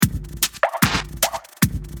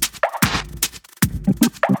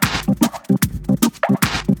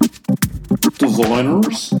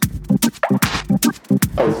designers.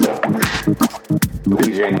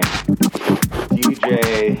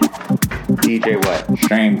 DJ what?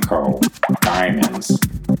 Shamco Diamonds.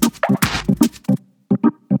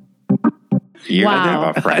 You Wow.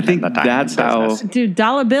 have a friend I think in the diamond that's how- business. Dude,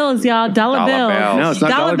 dollar bills, y'all. Dollar Dollar bills. bills. No, it's not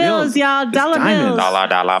dollar bills. y'all. It's Dollar diamonds. bills.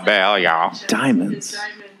 Dollar bill, y'all. Diamonds.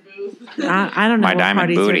 I don't know My what diamond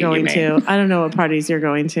parties booty, you're going you to. mean. I don't know what parties you're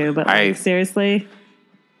going to, but I- like, seriously?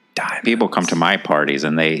 People come to my parties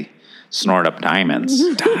and they snort up diamonds.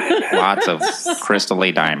 Lots of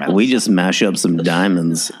crystally diamonds. We just mash up some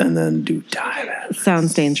diamonds and then do diamonds.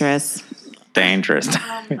 Sounds dangerous. Dangerous.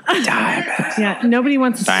 Diamonds. Yeah, nobody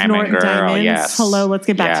wants to Diamond snort girl, diamonds. yes. Hello, let's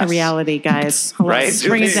get back to Yes. reality, guys. Hello, Right? let's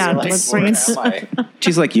bring it down. Let's bring it.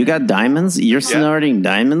 She's like, you got diamonds? You're snorting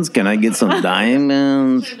diamonds? Can I get some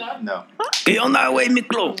diamonds? No. Get on that way,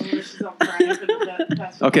 Miklo.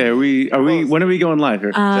 Okay, are we, when are we going live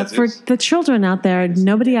here? For the children out there,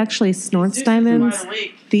 nobody actually snorts diamonds.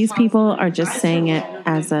 These people are just saying it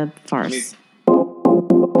as a farce.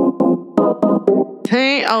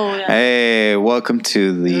 Hey, oh, yeah. Hey, welcome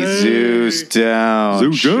to the Zeus Down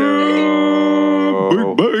Zeus Show.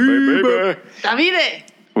 Baby. Davide.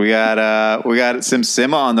 We got Sim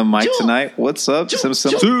Sima on the mic tonight. What's up, Sim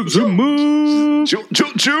Sima?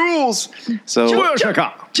 Jules. So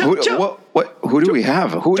who do we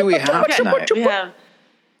have? Who do we have tonight? We have,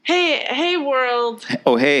 hey, world.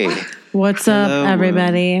 Oh, hey. What's Hello, up,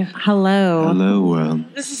 everybody? Hello. Hello,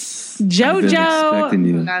 world. This is JoJo.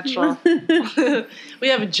 You. natural. We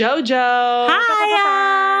have JoJo.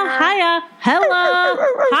 Hiya. Hello.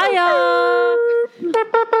 Hiya.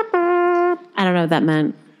 I don't know what that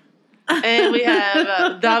meant. And we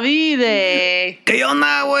have Davide. Get on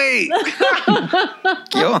that way.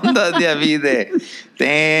 ¿Qué onda, Davide?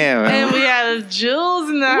 Damn. And we have Jules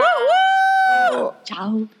in the house.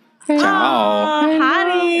 Ciao. Ciao.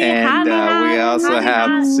 Howdy. And we also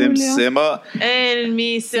have Sim Sima. And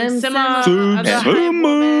me, Sim Sim Sima, Sima. the hype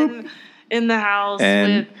woman in the house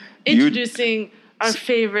And with introducing our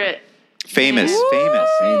favorite. Famous.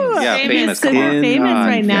 Yeah, famous. Come Super on. famous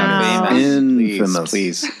right now. Infamous.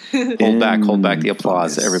 Please. Hold back the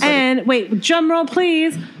applause, everybody. And wait, drum roll,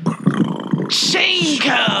 please. Shaneco.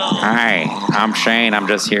 Hi, I'm Shane. I'm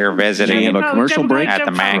just here We visiting have a commercial break at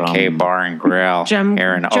the Man Cave Bar and Grill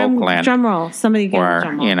here in Oakland, Drum roll. Somebody get a where,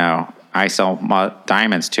 drum roll. I sell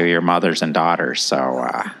diamonds to your mothers and daughters. So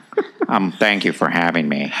thank you for having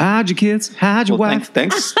me. Hide your kids. Hide your Well, wife.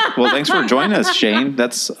 thanks for joining us, Shane.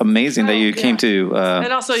 That's amazing that you came to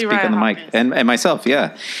And also speak Uriah on the mic. Hopkins. And myself,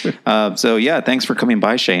 yeah. Thanks for coming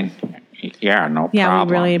by, Shane. Yeah, no problem. Yeah,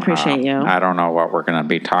 we really appreciate you. I don't know what we're going to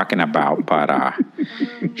be talking about, but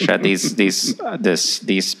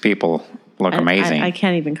these people look amazing. I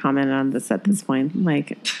can't even comment on this at this point.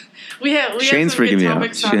 Like, We have Shane's some good freaking me out.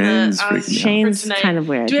 topics on Shane's the, freaking me out. for Shane's tonight. kind of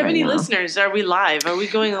weird Do we have right any now. listeners? Are we live? Are we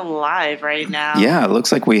going live right now? Yeah, it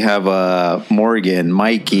looks like we have Morgan,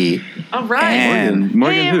 Mikey, All right. and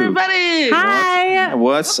Morgan Hey, who? everybody. hi.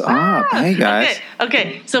 what's up? Hey guys.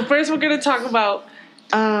 Okay. So first, we're going to talk about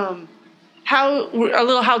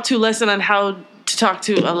how to lesson on how to talk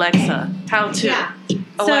to Alexa. How to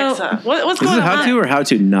Alexa. What's Is going it on? how to or how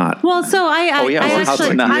to not? Well, so I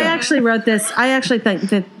actually wrote this. I actually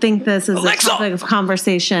think this is a topic of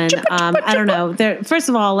conversation. I don't know. First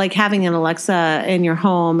of all, like having an Alexa in your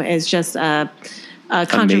home is just a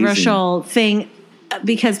controversial thing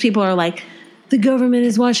because people are like, the government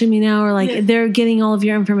is watching me now, or like they're getting all of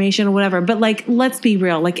your information or whatever. But like, let's be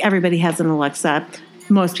real. Like everybody has an Alexa.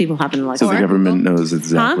 Most people have an Alexa. So the government knows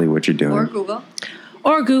exactly what you're doing. Or Google.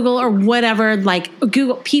 Or Google or whatever. Like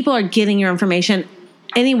Google, people are getting your information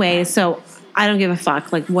anyway. So I don't give a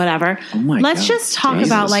fuck. Like whatever. Oh my Let's God. just talk Jesus.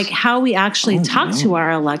 about like how we actually talk to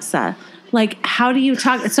our Alexa. Like how do you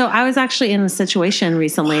talk? So I was actually in a situation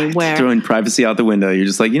recently where Throwing privacy out the window. You're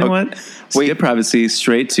just like, you know what? Skip privacy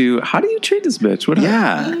straight to how do you treat this bitch? What?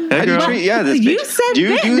 Yeah. How do you girl. treat? Yeah, this you bitch. said Do you-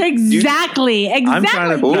 this. do you- Exactly. I'm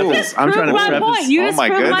trying to You preface- just I'm trying to proved my preface- point. You Oh just my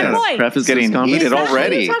proved my goodness. point. Preface Getting this heated Is that how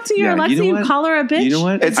already. you talk to your Yeah, Alexa? you know You what? call her a bitch? You know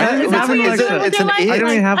what? It's I- not, Is that what you're doing with it's your an life? it. I don't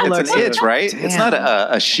even have It's Alexa. an it, right? It's not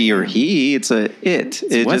a she or he. It's a it.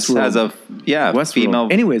 It just Westworld. has a Westworld. female.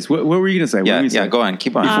 Anyways, what were you gonna say? What were Yeah, you yeah. say? Go on.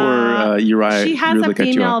 Keep on. Before Uriah She has really a cut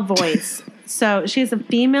you female off. voice. So she has a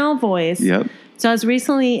female voice. Yep. So I was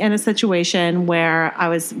recently in a situation where I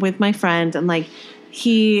was with my friend and like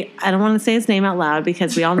I don't want to say his name out loud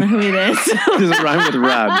because we all know who it is. Does it rhyme with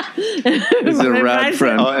rad? Is it a rad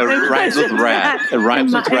friend? Oh, it rhymes with rad. It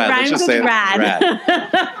rhymes with rad. Let's just say with rad.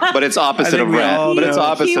 But it's opposite I of think we rad. all But it's know.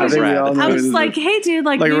 opposite I of think we all rad. know. I was like, hey, dude,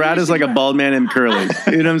 like Like maybe rad we is like should a bald man named Curly.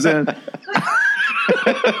 You know what I'm saying?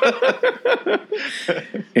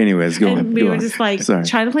 Anyways, go on. And we were just like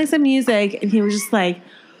trying to play some music, and he was just like,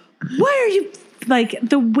 "Why are you like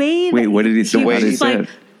the way?" Wait, what did he say? He What did he was say? like,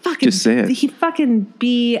 "Fucking just say it." He fucking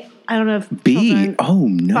I don't know if children, Oh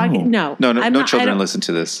no. no, No children listen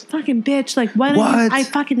to this. Fucking bitch! Like, why? What? I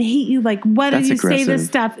fucking hate you! Like, why That's did you say aggressive. this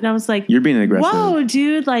stuff? And I was like, You're being aggressive. Whoa,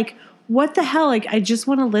 dude! Like, what the hell? Like, I just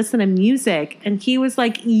want to listen to music. And he was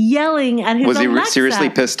like yelling at his Was he Alexa. seriously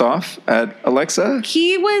pissed off at Alexa?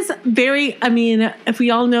 He was very. I mean, if we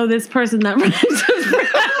all know this person that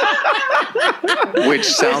Which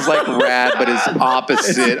sounds like rad, but is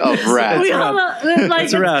opposite of rad. we all know, like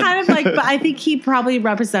it's rad. kind of like, but I think he probably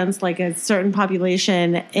represents like a certain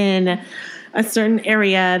population in a certain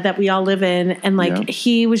area that we all live in, and like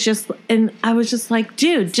he was just, and I was just like,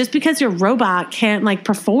 dude, just because your robot can't like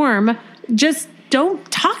perform, just don't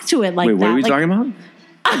talk to it like that. Wait, what are we like, talking about?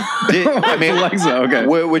 I mean, Alexa, okay.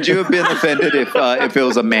 Would you have been offended if it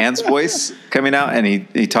was a man's voice coming out and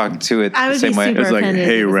he talked to it I the would same be way? super It's like, offended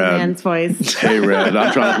hey, if it was a Rad. man's voice. Hey, Rad,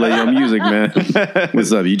 I'm trying to play your music, man.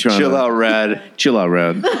 What's up? You trying Chill to out, rad. Chill out,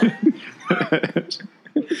 Rad.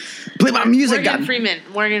 Play my music, God.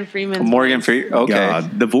 Morgan Freeman. Morgan Freeman. Okay.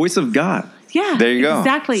 God, the voice of God. Yeah, There you go.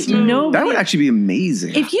 Exactly. Smooth. No, That would actually be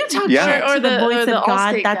amazing. if you talk Yeah. shit to Or the the- voice or the of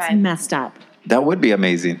God, Allstate that's guy. messed up. That would be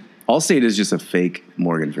amazing. Allstate is just a fake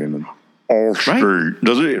Morgan Freeman. Allstate.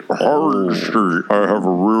 Does it? Allstate. I have a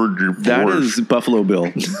really deep That voice. is Buffalo Bill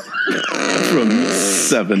from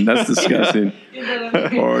 7. That's disgusting.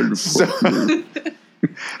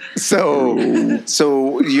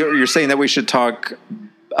 So you're saying that we should talk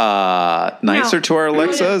nicer to our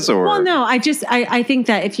Alexas, or Well, no, I think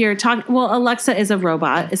that if you're talking, well, Alexa is a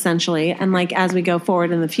robot essentially, and like as we go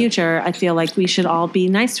forward in the future, I feel like we should all be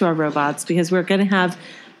nice to our robots because we're going to have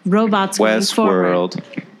robots going forward.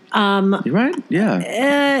 Westworld. You're right? Yeah.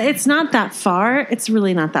 It's not that far. It's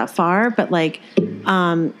really not that far, but like,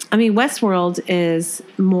 I mean, Westworld is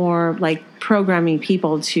more like programming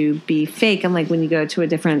people to be fake, and like when you go to a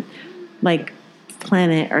different like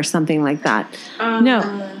planet or something like that.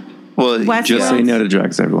 No. Well, Westworld. Just say no to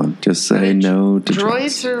drugs, everyone. Just say no to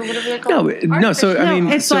drugs. Droids or whatever they're called. No, so I mean,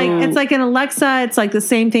 it's so, like an Alexa. It's like the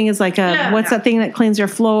same thing as like a what's that thing that cleans your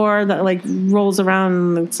floor that like rolls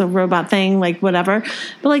around? It's a robot thing, like whatever.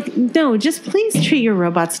 But like, no, just please treat your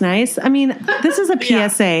robots nice. I mean, this is a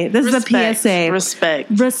PSA. This is a PSA.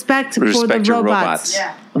 Respect for the your robots.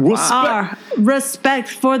 robots. Respect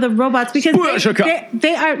for the robots because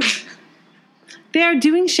they are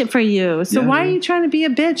doing shit for you. So why are you trying to be a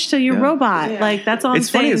bitch to your robot? Like that's all it's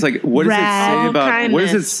I'm funny. saying. It's like, what does it say about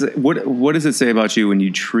kindness. what does it say about you when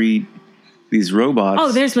you treat these robots?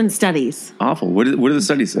 Oh, there's been studies. awful. What do the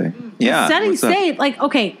studies say? Yeah. Studies what's that? say, like,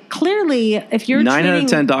 okay, clearly, if you're 9 out of treating,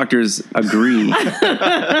 10 doctors agree.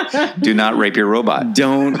 Do not rape your robot.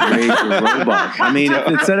 Don't rape your robot. I mean, if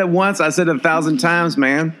it said it once, I said it 1,000 times,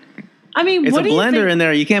 man. I mean, It's what a do you blender think? in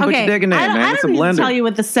there. You can't put your dick in there, man. I It's a don't need to blender. tell you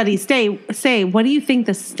what the studies say. What do you think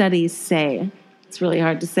the studies say? It's really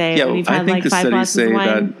hard to say. Yeah, when you've I had think like the 5 studies glasses say of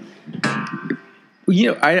that. wine.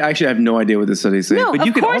 You know, I actually have no idea what the studies say. No, but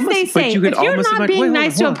you of could course almost, they but say. you could If you're almost not imagine- being wait,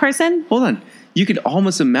 nice to a person, Hold on. You could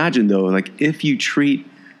almost imagine though, like if you treat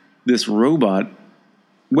this robot,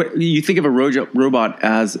 what you think of a robot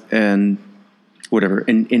as an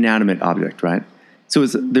inanimate object, right? So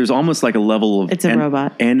there's almost like a level of It's a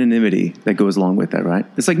robot. anonymity that goes along with that, right?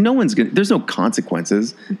 It's like there's no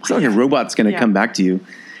consequences. It's not like a robot's going to come back to you.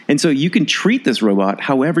 And so you can treat this robot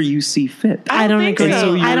however you see fit. I don't think agree.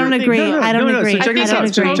 so. I don't agree. No, I don't no, so agree. check I this think out.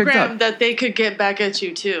 it's Check this out. programmed that they could get back at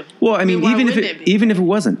you too. Well, I mean, why even if wouldn't it be?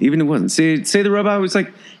 wasn't. Say the robot was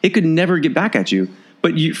like, it could never get back at you.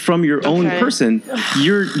 But you, from your own Okay. person,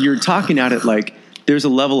 you're talking at it like there's a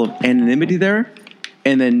level of anonymity there,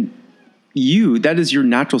 and then that is your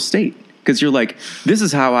natural state. Because you're like, this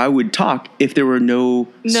is how I would talk if there were no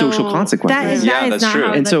social consequences. Yeah, that's not true.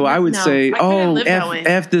 how And so I would no. say, I couldn't live that way.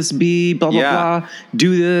 F this B, blah, blah, Yeah. blah.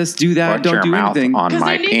 Do this, do that, Put don't your do mouth anything. on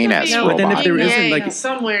my there needs to penis, be robot. But then if there yin isn't, yang like-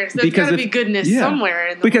 somewhere, there's got to be goodness somewhere.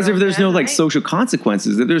 In the because if world, there's no man, like right? social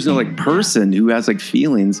consequences, if there's no like person who has like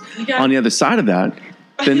feelings gotta- on the other side of that,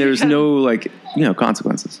 then there's no like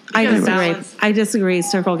consequences. I gotta disagree. balance. I disagree.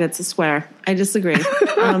 Circle gets a square. I disagree.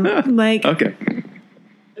 Like, Okay,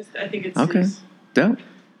 I think it's okay, dope.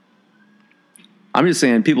 I'm just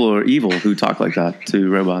saying people are evil who talk like that to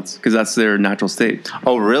robots because that's their natural state.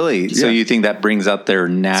 Oh, really? So Yeah. you think that brings out their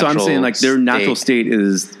natural So I'm saying like their natural state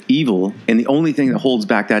is evil, and the only thing that holds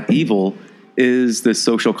back that evil is the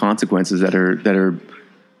social consequences that are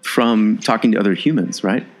from talking to other humans,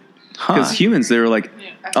 right? Because humans, they're like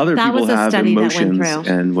other That people was a have study that went emotions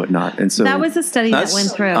through. and whatnot, and so That was a study that That's-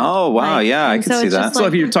 went through. oh, wow, yeah, I and could see it's that. just So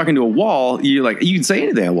if you're talking to a wall, you're like you can say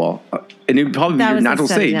anything at a wall, and it would probably be That your was a natural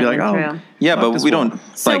study state. that You're like, went oh, through. Yeah, fuck but this we wall. don't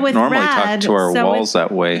So like with normally Rad- talk to our so walls with-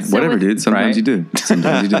 that way. so whatever, with- dude. Sometimes Right? you do.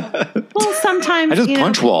 Sometimes you do. well, sometimes I just you know,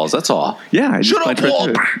 punch walls. That's all. Yeah, I just Shut punch up, right wall.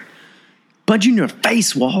 through it. Punch you in your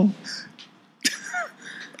face, wall.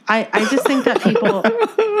 I just think that people.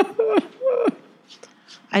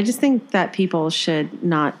 I just think that people should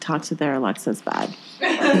not talk to their Alexas bad.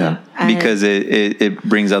 Yeah. And Because it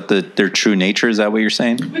brings out their true nature. Is that what you're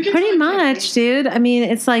saying? pretty much, dude. I mean,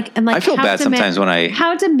 it's like, and like, I feel how bad sometimes when I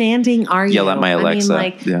how demanding are you? yell at my Alexa. I mean,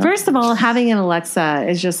 like, Yeah. first of all, having an Alexa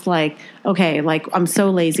is just like, okay, like I'm so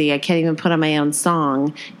lazy, I can't even put on my own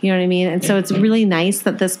song. You know what I mean? And so it's really nice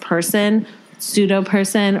that this person, pseudo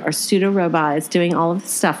person or pseudo robot, is doing all of the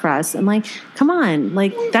stuff for us. And like, come on,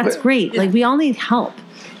 like that's great. Like we all need help.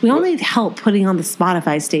 We all need help putting on the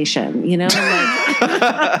Spotify station, you know? Like,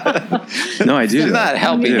 No, I do. It's not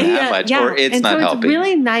helping that much, or it's and not so helping. It's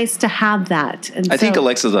really nice to have that. And I think so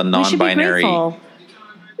Alexa's a we should be non-binary grateful.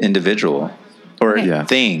 individual or Okay. Yeah.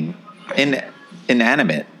 thing,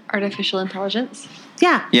 inanimate. Artificial intelligence.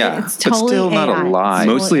 Yeah, Yeah, it's but totally still not AI. alive. It's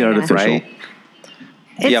Mostly totally AI. artificial. Right?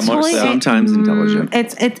 It's Yeah, more totally so. Sometimes intelligent.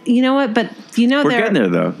 It's you know what, but you know We're getting there,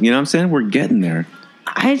 though. You know what I'm saying? We're getting there.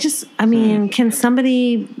 I mean, can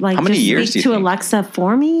somebody like How many just years do speak you to think? Alexa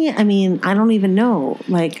for me? I mean, I don't even know.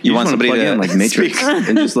 Like, You want just wanna somebody plug to in like Matrix speak?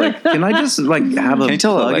 and just like, can I just like have a Can you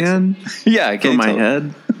tell plug Alexa? in Yeah, for can you my tell,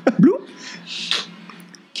 head? Bloop.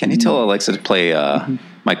 Can you tell Alexa to play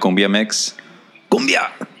my cumbia mix? Cumbia.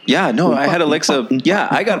 Yeah, no, I had Alexa. Yeah,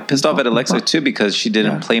 I got pissed off at Alexa too because she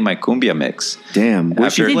didn't Yeah. play my cumbia mix. Damn. What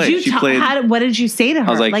After- she did played? you She tell? played. What did you say to her?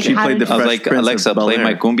 I was like, she how played did the I was Fresh like, Prince of Alexa, play Bel-Air.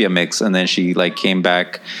 my cumbia mix, and then she like came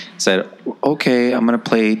back, said, "Okay, I'm gonna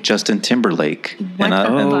play Justin Timberlake." What the fuck?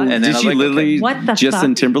 and then Did I she was like, literally What the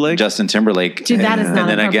Justin fuck? Timberlake? Justin Timberlake. Dude, that is not And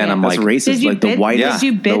then again, I'm That's like, racist. Did you Like the bitch- whitest. did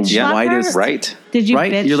you bitch the slap her? whitest. right. Did you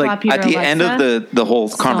Right? bitch You're like- slap your At the end of Alexa? the whole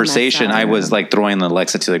So conversation, messed up. I was like throwing the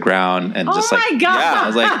Alexa to the ground and Oh just like, my God. yeah, I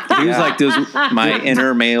was like, He was like, "There's my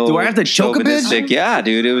inner male. Do I have to choke a bitch? chauvinistic- Yeah,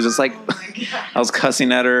 dude. It was just like I was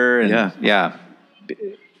cussing at her. And Yeah.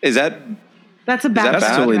 Is that That's a bad. That's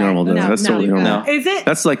thing. totally normal, though. No, That's no, totally normal. no. Is it?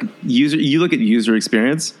 That's like user. You look at user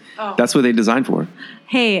experience. Oh. That's what they designed for.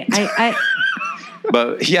 Hey, I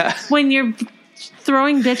But yeah, when you're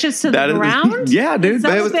throwing bitches to That the is- ground. yeah, dude. Is that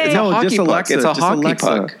But what they- it's a hockey just puck. Alexa. It's a just hockey Alexa.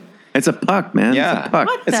 puck. It's a puck, man. yeah. It's a puck.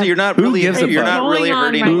 What It's, the- you're not Who really. gives a You're fuck? not really going on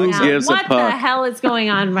hurting. right Who now? gives a What the fuck? hell is going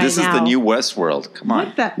on right This now? is the new Westworld. Come on.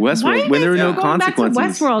 What the? Westworld, Why are you when there guys are no going back to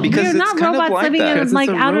consequences. Westworld? Because We're it's not kind of robots like living that. in It's like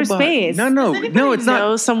a outer robot. space. No, it's not.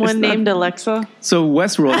 Know someone it's not- named Alexa? So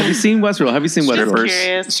Westworld. Have you seen Westworld? Have you seen Westworld? Strippers.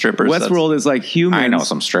 curious. Strippers. that's- Westworld is like humans. I know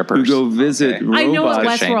some strippers. who go visit Okay. robots. I know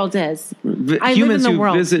what Shame. Westworld is. I live Humans in the who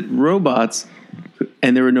world. visit robots,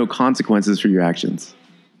 and there are no consequences for your actions.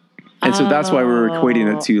 And so that's why we're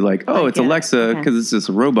equating it to like, oh, I it's get it. Alexa Okay. because it's just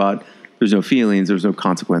a robot. There's no feelings. There's no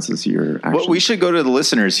consequences to your actions. Well, we should go to the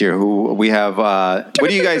listeners here who we have. What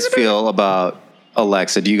do you guys feel about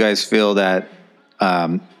Alexa? Do you guys feel that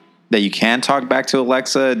that you can talk back to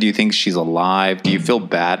Alexa? Do you think she's alive? Do you feel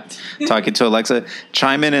bad talking to Alexa?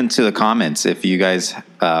 Chime in into the comments if you guys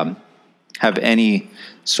have any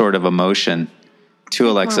sort of emotion to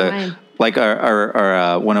Alexa. Fine. Like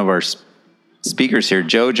our one of our speakers here,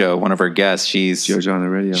 JoJo, one of our guests. She's JoJo on the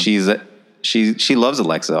radio. she loves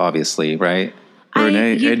Alexa, obviously, right?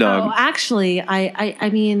 Renee, hey, dog. Actually, I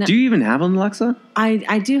mean, Do you even have an Alexa?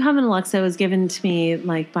 I do have an Alexa. It was given to me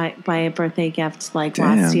like by a birthday gift like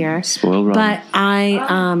Damn, last year. spoiled rotten. But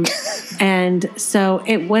I and so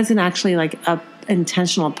it wasn't actually like a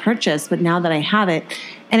intentional purchase, but now that I have it,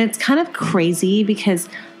 and it's kind of crazy because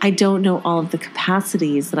I don't know all of the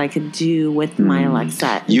capacities that I could do with my Alexa.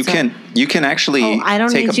 And You so- can actually I don't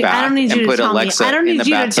take need a you. bath I don't need and you to put tell Alexa me. I don't in need the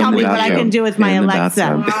you to bathtub tell me with what I you. can do with my In the Alexa.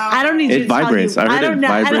 bathtub. I don't need It you to tell vibrates. you. I heard don't it know.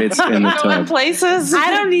 vibrates in the tub. Places. I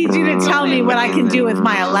don't need you to tell me what I can do with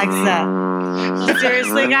my Alexa.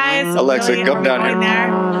 Seriously, guys. Alexa, Really? come We're down going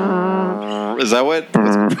here. there? Is that what?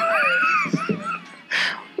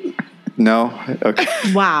 No. Okay.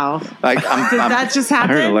 Wow. Like, Did that just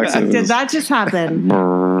happen? heard Alexa Did was- that just happen?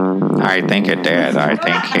 I think it did. I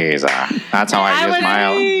think he's. That's how I use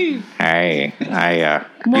my. Hey, I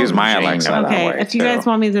use my Alexa that Okay, way if you too. guys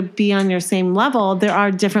want me to be on your same level, there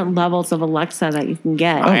are different levels of Alexa that you can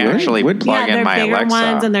get. I really? actually What- plug yeah, in there my are bigger Alexa.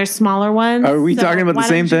 ones and there's smaller ones. Are we talking about the why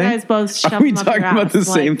same don't you thing? guys both shove Are we them up talking your about the ass?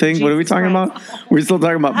 same Like, thing? What are we Jesus talking Christ. about? We're still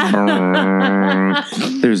talking about.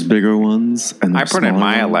 There's bigger ones, and I there's put in smaller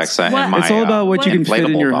my ones. Alexa What? and my. It's all about what you can fit in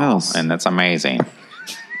inflatable your doll, house. and that's amazing.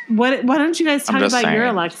 Why don't you guys talk just about your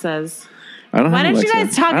saying. Alexas? I don't Why have don't you Alexa.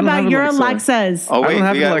 guys talk I don't about have your Alexa. Alexas? Oh I wait, don't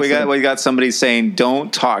have we Alexa. got somebody saying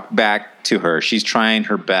don't talk back to her. She's trying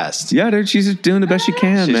her best. Yeah, dude, she's just doing the best she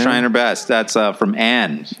can, She's man. trying her best. That's from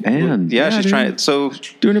Anne. Anne, Yeah, she's dude. trying. So,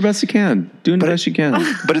 Doing the best she can. Doing the best she can.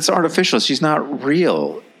 but it's artificial. She's not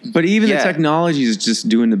real. But even Yeah. the technology is just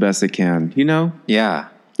doing the best it can. You know, Yeah.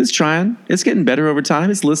 it's trying. It's getting better over time.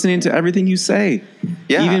 It's listening to everything you say.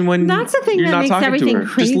 Yeah. Even when That's the thing you're that not makes talking everything to her.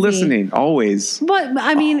 crazy. Just listening, always. But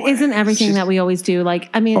I mean, isn't everything that we always do? Like,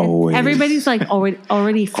 I mean, Always. everybody's like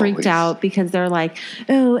already freaked Always. out because they're like,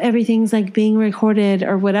 oh, everything's like being recorded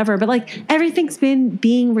or whatever. But like, everything's been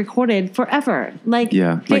being recorded forever. Like,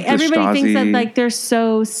 Yeah, like the everybody thinks that Stasi, like they're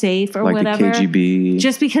so safe or Like whatever. the KGB.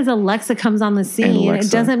 Just because Alexa comes on the scene, Alexa.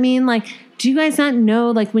 it doesn't mean like. Do you guys not know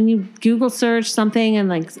like when you Google search something and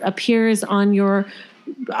like appears on your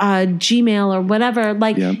Gmail or whatever,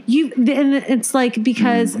 like Yeah. and it's like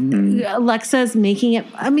because Alexa's making it.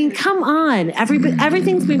 I mean, come on,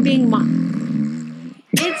 everything's been being.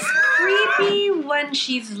 It's creepy when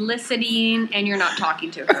she's listening and you're not talking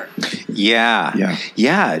to her. Yeah. Yeah.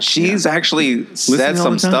 Yeah. She's actually said all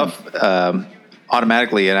some the time. stuff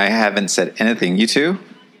automatically, and I haven't said anything. You too?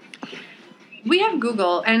 We have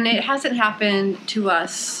Google, and it hasn't happened to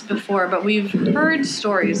us before, but we've heard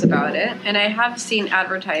stories about it, and I have seen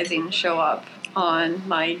advertising show up on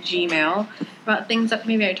my Gmail about things that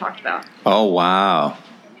maybe I talked about. Oh, wow.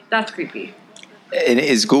 That's creepy. And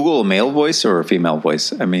is Google a male voice or a female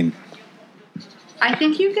voice? I mean, I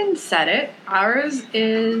think you can set it. Ours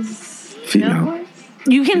is Female. voice.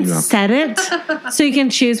 You can Yeah. set it so you can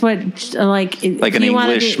choose what like if an you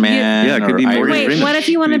wanna English be, man. Yeah, it could or be Morgan Irish. Wait, Freeman. what if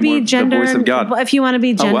you want to Be more be the gender? voice of God. If you want to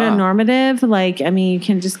be gender wow. normative, like I mean, you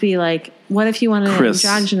can just be like, what if you want to Chris.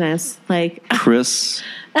 androgynous? Like, Chris.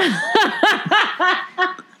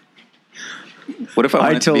 What if I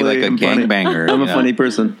wanted to be like a am funny. gangbanger? I'm you a know? funny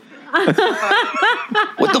person.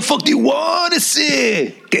 What the fuck do you want to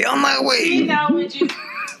say? Get on my way. Now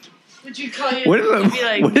would you call you? What if, you'd be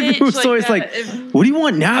like, what if it was bitch, always that? like, If- what do you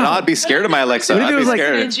want And now? I'd be scared of my Alexa. What if I'd it be was like-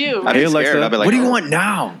 scared. It's you. I'd be Hey, scared. Alexa, I'd be like, what do you want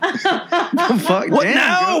now? Fuck, What damn,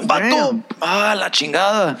 now, girl, vato? Ah, la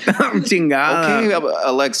chingada. damn. Chingada. Okay,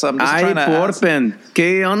 Alexa, I'm just Ay, trying to ask. porpen.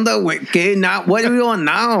 ¿Qué onda, güey? ¿Qué now? What do you want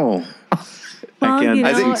now? well, can't. you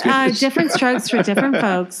I know, think- different strokes for different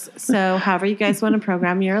folks. So, however you guys want to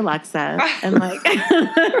program your Alexa, and like,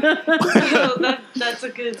 That's a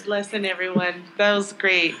good lesson, everyone. That was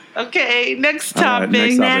great. Okay, next All right,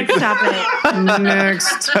 topic. next next topic.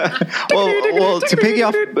 Next. Well, to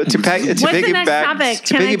piggyback What's the next topic?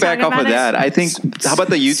 to Can I piggyback talk off about of it? that, I think. How about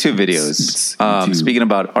the YouTube videos? YouTube. Speaking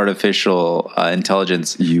about artificial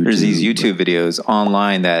intelligence, there's these YouTube videos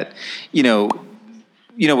online that you know,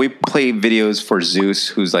 we play videos for Zeus,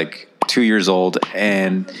 who's like 2 years old,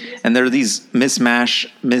 and there are these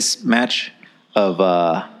mismatch of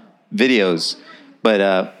videos.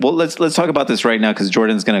 But well, let's talk about this right now because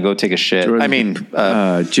Jordan's gonna go take a shit. Jordan- I mean,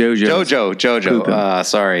 Jojo. Jojo.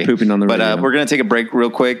 Sorry, Pooping on the But radio. we're gonna take a break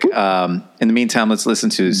real quick. In the meantime, let's listen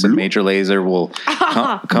to some Major Lazer. We'll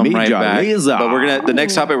come right Major back. Lazer. But the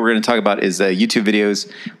next topic we're gonna talk about is YouTube videos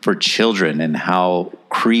for children and how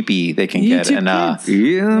creepy they can get. YouTube And Kids.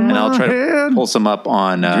 Yeah, and I'll try to pull some up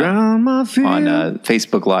on drown my fear.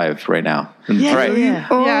 Facebook Live right now. Yeah, All right. yeah.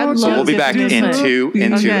 Yeah, I'd So love we'll be to back do so. into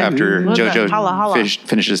Okay. after Okay. JoJo Holla, holla.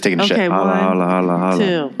 finishes taking a Okay, shit. Holla, holla, holla,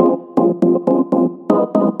 holla. 2.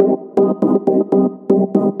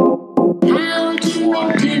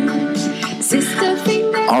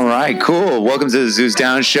 All right, cool. Welcome to the Zeus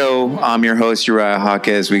Down Show. I'm your host, Uriah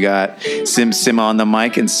Hawkes. We got Sim on the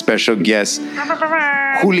mic and special guest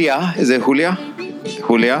Julia. Is it Julia?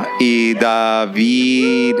 Julia y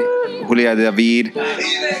David. Julia David.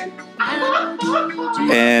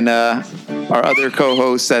 And our other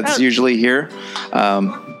co-host that's usually here,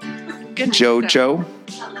 JoJo.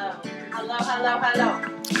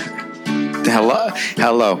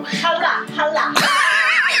 Hello.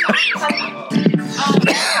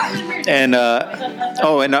 And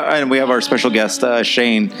and we have our special guest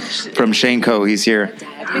Shane from Shane Co. He's here.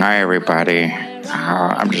 Hi everybody.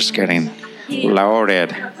 I'm just getting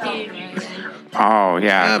loaded. Oh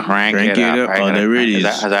yeah, crank it up. Oh, there it is.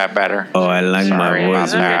 Is that better? Oh, I like Sorry my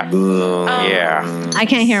voice. about that. Yeah. I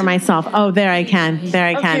can't hear myself. Oh, there I can. There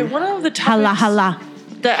I Okay, can. one of the topics Hala hala.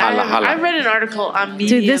 that Holla. I read an article on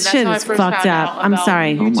Medium. Dude, this that's shit how I is first fucked found up. out I'm about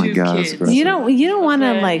sorry. Oh my YouTube God, Kids. it's gross. You don't want to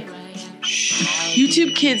Okay. like.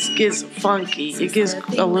 YouTube Kids gets funky. It gets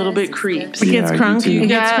a little bit creeps. It gets Yeah, crunk. YouTube. It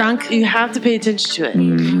gets crunk. You have to pay attention to it.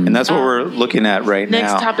 And that's what we're looking at right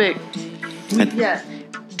Next now. topic. And- Yeah.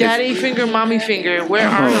 Daddy finger, mommy finger. Where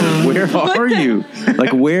are you? Where are you?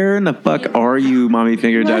 Like, where in the fuck are you, mommy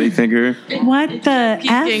finger, daddy finger? What the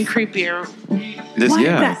Keep F? getting creepier. This, What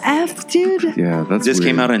Yeah. the F, dude? Yeah, that's this weird.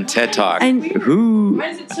 came out on TED Talk. And Who?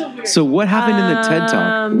 So what happened in the TED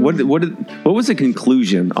Talk? What was the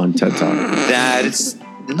conclusion on TED Talk? that it's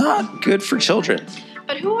not good for children.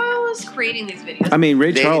 But who was creating these videos? I mean,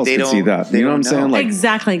 Ray They- Charles they could see don't- that. they You know what I'm don't know. saying? Like,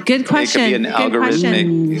 exactly. Good question. be an Good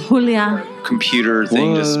question, Julia. Computer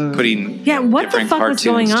thing just What? putting Yeah, what the different fuck was cartoons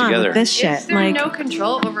going on together. with this Is shit? there Like, no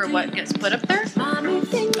control over what gets put up there?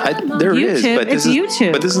 There is, YouTube. but this It's is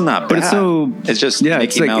YouTube. But this is not bad. But it's so- it's just yeah, Mickey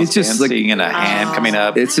it's like- Mouse it's just like- dancing and a hand coming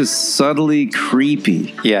up. it's just subtly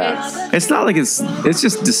creepy. Yeah. It's not like it's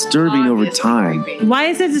just disturbing over time. why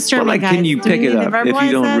is it disturbing? Well, like, guys? can you Do we pick it need to up if you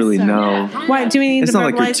verbalize don't this, really or- know? Why do we need It's to not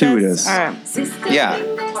like verbalize gratuitous. this? All right. Yeah.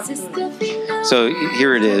 So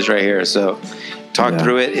here it is right here. So talk Yeah.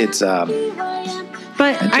 through it. It's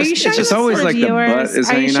But are you it's showing just this It's always to like viewers? the butt is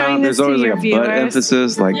Are you hanging showing out. this There's always to like a your butt viewers?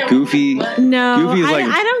 emphasis. Like Goofy. No, Goofy's like-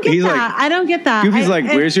 I don't get he's that. like- I don't get that. Goofy's like,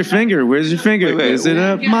 "Where's your finger? Where's your finger? Wait, wait, Is it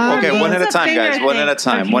up my?" okay. One at a It's a time, guys. finger One at a thing.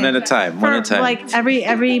 time. Okay. One at a time. One at a time. Like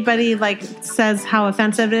everybody like says how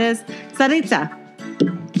offensive it is. Saritza,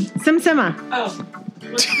 Simsima. Oh,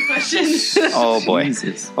 what's the question? Oh boy.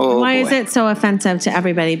 Jesus. Oh Why boy. is it so offensive to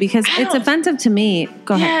everybody? Because it's offensive to me.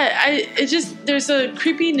 Go ahead. Yeah, it just there's a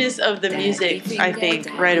creepiness of the music. I think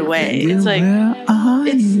right away. It's like Where are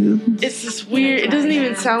it's you? it's this weird. It doesn't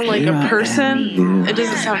even sound like a person. It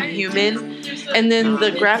doesn't sound human. And then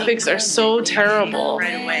the graphics are so terrible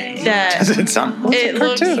that Does it sound? it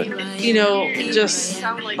looks, cartoon. just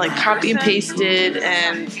like copy and pasted.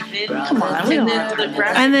 And come on, we don't have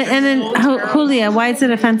to. And then Julia, why is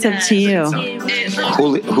it offensive to you?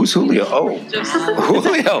 Who's Julio? Oh,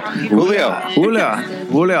 Julio. Julio.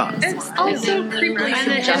 Hula. It's also creepily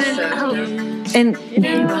suggestive. And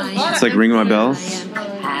It's like ringing my bell.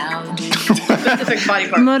 Specific body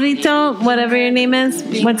part. Morito, whatever your name is,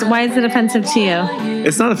 why is it offensive to you?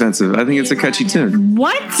 It's not offensive. I think it's a catchy tune.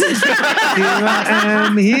 What? Here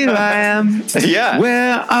I am. Yeah.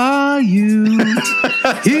 Where are you?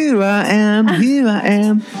 Here I am.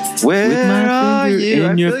 Where With my are finger you?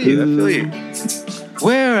 in I your feel you. I feel food. you.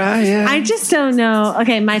 Where I am. I just don't know.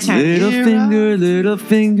 Okay, my turn. Little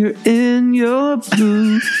finger in your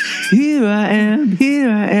blue. Here I am.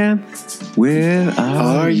 Where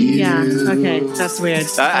are you? Yeah. Okay, that's weird.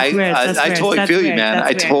 That's weird. That's I weird. totally That's feel you, weird. man. That's I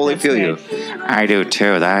weird. totally That's feel weird. you. I do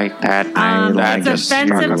too. It's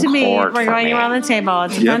offensive to me. We're going around the table.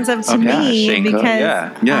 It's Yep. offensive to Okay. me Shenko, because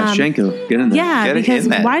Yeah, Shenko, get in there. yeah, Get it because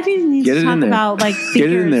in there. why do you need Get to it in talk there. about like Get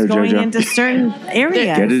it in figures there, going Jojo. into certain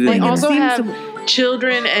areas? Get it in They there. also seems- have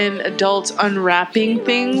children and adults unwrapping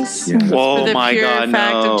things. Yeah. Oh For the my pure God,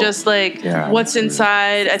 fact no. of just like Yeah. what's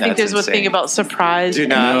inside. I think That's there's one thing insane. about surprise. Do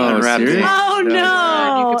not No, unwrap serious? it. Oh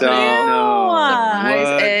no! You could Ew.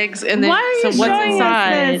 surprise eggs and then Why are you so what's showing us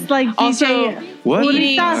inside? this? Like Also, DJ, What?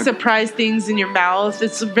 eating that? surprise things in your mouth.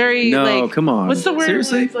 It's very No, like come on. What's the word?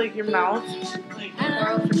 Seriously? When it's like your mouth. Like,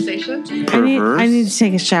 Oral fixation. I need to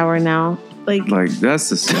take a shower now. Like, Like, that's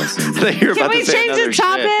disgusting. You're can about we to say change another the shit.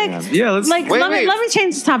 topic? Yeah, let's. Like, Wait, let wait. me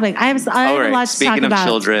change the topic. I have All a right. lot to Speaking talk of about.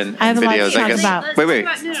 children I have and a lot videos, to I talk guess. about. Wait.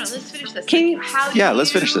 No, let's finish this. Can you? Yeah,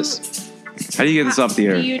 let's finish this. How do you get this off the Do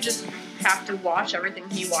air? you just have to watch everything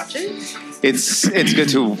he watches? It's good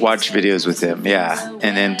to watch videos with him, yeah,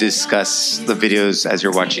 and then discuss the videos as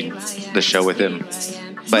you're watching the show with him.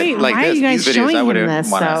 But Wait, like why are you guys these videos, showing I him wouldn't this,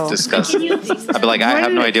 want though? to discuss. I'd be like, I Where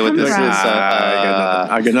have did no it idea what come this is. from?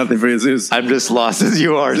 I got nothing for you, Zeus. I'm just lost as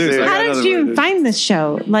you are. Zeus, dude. I got How did another you one. find this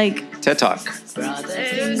show? Like TED Talk.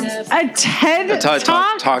 a TED TED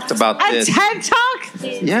Talk? talked about A this. TED Talk?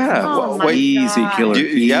 Yeah. Oh my what, Easy killer.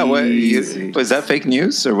 yeah. What? Easy. Was that fake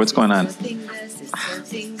news or what's going on?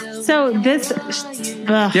 So this.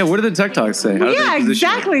 Ugh. Yeah, what did the TED Talks say? How did Yeah, they position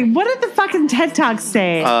it? exactly. What did the fucking TED Talks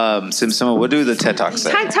say? Simsima, what do the TED Talks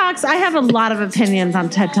say? TED Talks. I have a lot of opinions on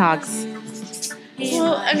TED Talks.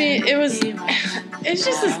 Well, I mean, it's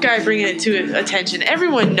just this guy bringing it to attention.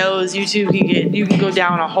 Everyone knows YouTube you can go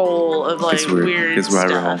down a hole of like It's weird. weird It's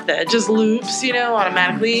rabbit stuff hole. that just loops,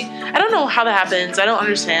 automatically. I don't know how that happens. I don't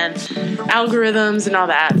understand algorithms and all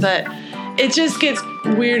that, but it just gets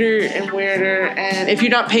weirder and weirder. And if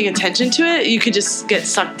you're not paying attention to it, you could just get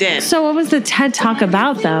sucked in. So what was the TED Talk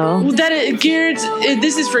about, though? That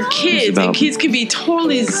this is for kids, about- and kids can be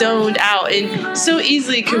totally zoned out, and so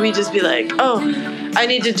easily can we just be like, oh, I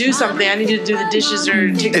need to do something, I need to do the dishes or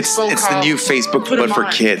take a It's phone the call. new Facebook, Put but 'em for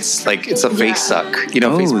on. kids. Like it's a face suck.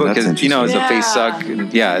 Oh, Facebook that's is is a interesting. face suck.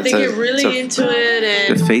 Yeah, it's They get really into it,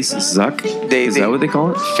 The and face Zuck? They- Is they- that what they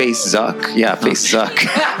call it? face zuck. Yeah, face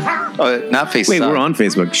zuck. Not Facebook. Wait, we're on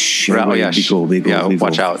Facebook. Shh. Oh yeah, be cool. Yeah, be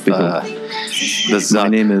watch cool, out. be cool. The Zuck My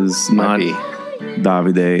name is might not be.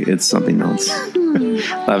 Davide. It's something else.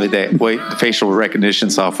 Davide. Wait, the facial recognition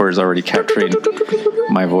software is already capturing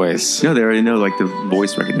my voice. No, they already know like the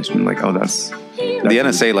voice recognition. Like, oh, that's The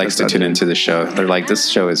NSA likes to tune into the show. They're like, this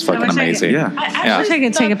show is fucking wish I could- amazing. Yeah. Yeah. wish I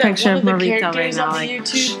could take a thought that picture one of the Marito characters right now, on like- the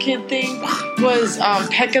YouTube kid thing was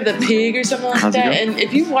Pekka the pig or something like How's it that. go? And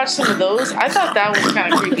if you watch some of those, I thought that was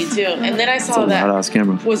kind of creepy too. And then I It's a saw loud that ass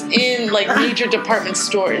camera. was in like major department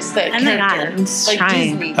stores. That Oh my God, character, it's like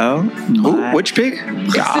trying. Disney. Oh, Ooh, which pig?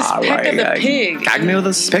 It's this Pekka the pig. Agnew the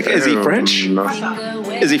Pekka, is he French?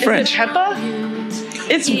 Is he Is French? it Peppa?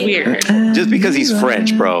 It's weird. Just because he's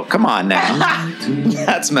French, bro. Come on now.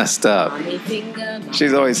 That's messed up.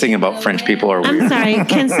 She's always thinking about French people are I'm weird. sorry.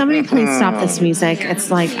 Can somebody please stop this music?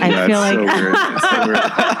 It's like I feel like so weird. It's so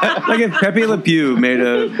weird. Like if Pepe Le Pew made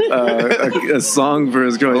a song for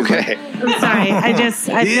his girl. he's Okay. I'm sorry. I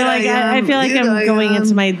feel like I feel like I'm going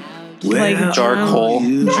into my like Dark hole.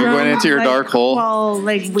 You're going into your like, dark hole. Well,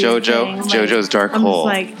 like weird thing. Like, JoJo's dark I'm hole.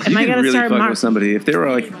 just like, You am I could gonna really start? fuck with somebody if they were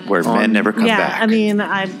like Where men never come Yeah, back. I mean,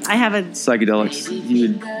 I have a. psychedelics.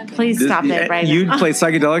 You'd Please stop it right You'd now. play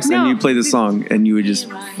psychedelics No. and you'd play the song and you would just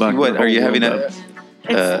fuck. What, the are you whole having world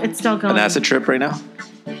a up. It's still going. an acid trip right now?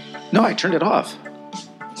 No, I turned it off.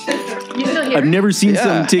 You still hear? I've never seen Yeah.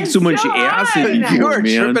 someone take so It's much so acid hard. before, You are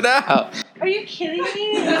man. tripping out. Are you kidding me?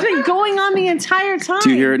 It's been going on the entire time. Do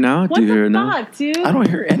you hear it now? What Do you the hear it now? fuck, dude? I don't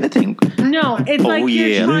hear anything. No, it's like yeah.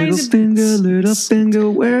 you're trying Little to. finger,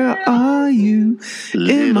 where are you?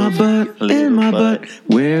 In my butt, in my butt,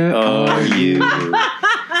 where are you?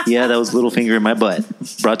 Yeah, that was Littlefinger in my butt.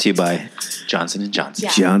 Brought to you by Johnson & Johnson.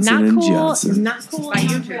 Yeah, Johnson not and cool, Johnson. Not cool. By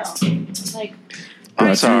YouTube. Like. I'm Brought to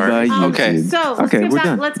you sorry. by Okay. YouTube. So let's Okay, get we're back.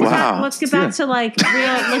 done. Let's get Wow. back. Let's get back Yeah. to like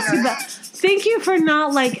real. Let's get back. Thank you for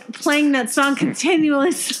not like playing that song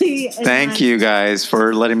continuously. and, Thank like, you guys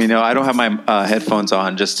for letting me know. I don't have my headphones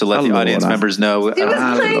on just to let the Hello, audience Lord. members know. It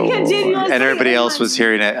was playing Hello. continuously, and everybody else was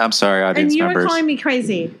hearing it. I'm sorry, audience And you were members. calling me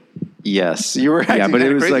crazy. Yes, you were. Yeah, acting but it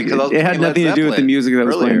kinda was crazy like 'cause I was it had playing Led nothing to do with the Zeppelin music that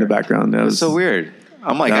was playing in the earlier. background. That It was was so weird.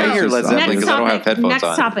 I'm like, That I was hear just Led awesome. Zeppelin because I don't have headphones next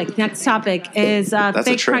on. topic. Next topic is That's a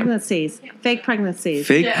fake trip. pregnancies. Fake pregnancies.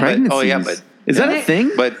 fake Yeah. pregnancies. Oh, yeah, but- is that a thing?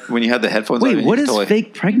 But when you have the headphones on, Wait, you what can is totally-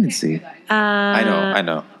 fake pregnancy? I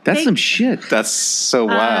know. That's fake- some shit. That's so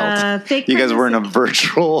wild. fake You guys were in a pregnancy.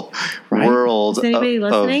 virtual Right? world. Is anybody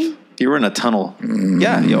listening? You were in a tunnel.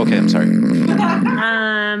 Yeah. Okay. I'm sorry.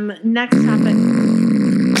 Next topic.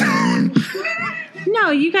 No,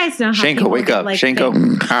 you guys know how Shanko, people wake get, up. like, Shanko.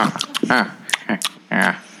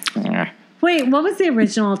 Wait, what was the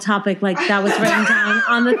original topic like that was written down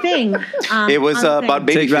on the thing? It was on the thing? about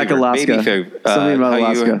baby Take back fever. Alaska. Baby fever. Something about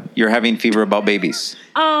how Alaska. You're having fever about babies.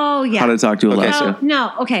 Oh yeah. How to talk to Okay, Alaska?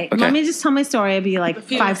 No, okay. Okay. Let me just tell my story. It'll be like The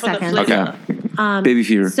feeling 5 for the seconds. flavor. Okay. Baby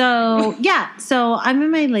fever. So yeah, so I'm in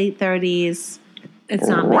my late 30s. It's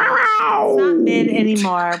not mid. It's not mid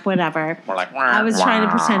anymore. Whatever. More like, I was trying to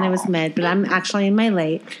pretend it was mid, but I'm actually in my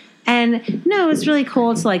late. And no, it was really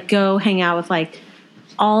cool to like go hang out with like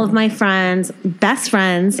all of my friends, best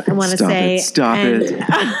friends, I want to Stop say. it. Stop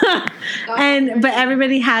it. But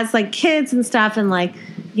everybody has like kids and stuff, and like,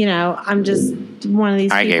 you know, I'm just one of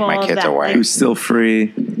these I gave people my kids that, away. like, Who's still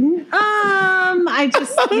free? I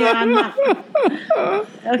just, yeah, I'm not.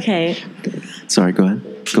 Okay. Sorry, go ahead.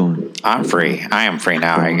 Go on. I'm free. I am free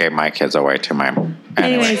now. I gave my kids away to my. Anyway,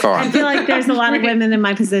 Anyways, go I on. feel like there's a lot of women in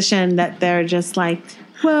my position that they're just like,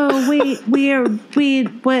 well,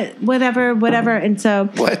 whatever. And so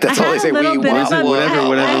What? That's I all had they say, a little we, bit wow. of a-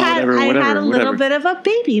 Whatever, I had a little whatever. bit of a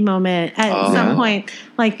baby moment at some point,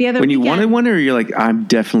 like the other When you weekend. wanted one, or you're like, I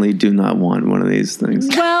definitely do not want one of these things.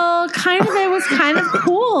 Well, kind of. It was kind of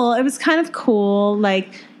cool. It was kind of cool, like,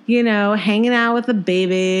 you know, hanging out with the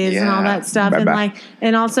babies and all Yeah. that stuff, and Bye-bye. like,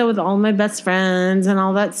 and also with all my best friends and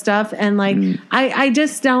all that stuff. And like, I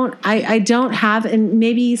just don't. I don't have, and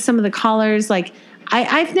maybe some of the callers like.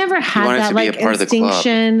 I've never had want it that to be like a part of the club.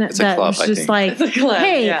 instinction It's a that club, was I just think. like, It's a club,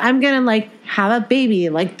 hey, yeah. I'm gonna like have a baby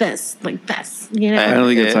like this, you know. I don't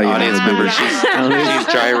think that's how you audience have a member. baby. She's, I don't think-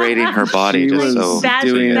 she's gyrating her body She just was so.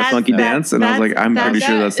 doing a That's- funky that's- dance, and I was like, I'm that's- pretty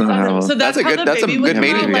sure that's not how. So That's a how good. the That's a baby good would come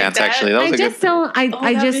mating out like dance. that? Actually, that was I a just good. don't. I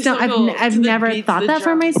that'd just be don't. so cool. I've To the never beats, thought the that for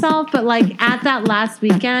drum. myself. But like at that last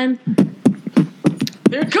weekend,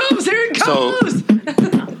 Here it comes! Here it So- comes!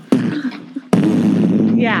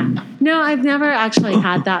 yeah, no, I've never actually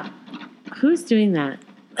had that. Who's doing that?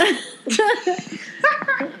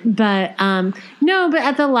 But no, but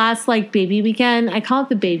at the last like baby weekend, I call it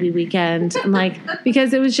the baby weekend, like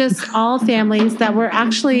because it was just all families that were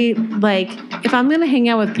actually like, if I'm gonna hang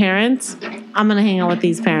out with parents, I'm gonna hang out with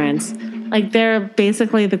these parents. Like they're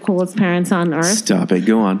basically the coolest parents on earth. Stop it.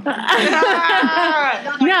 Go on.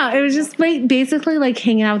 No, it was just basically like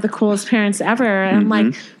hanging out with the coolest parents ever. And I'm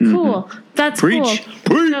like, cool, that's Preach. cool.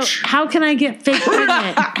 Preach. So how can I get fake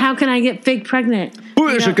pregnant? How can I get fake pregnant?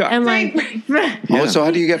 And like, Oh, so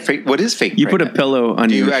how do you get fake? What is fake? You put a pregnant? pillow under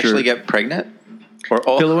Do your you shirt. actually get pregnant? Or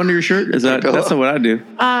Pillow under your shirt? Is that Pillow. that's not what I do?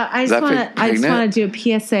 I that just fake want pregnant? to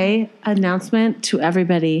do a PSA announcement to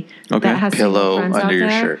everybody Okay. that has pillow single friends under out your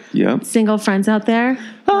there. shirt? Yeah. Single friends out there.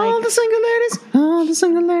 All the single ladies. All the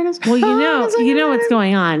single ladies. Well, all the single you know what's ladies.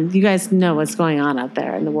 going on. You guys know what's going on out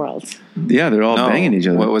there in the world. Yeah, they're all No. banging each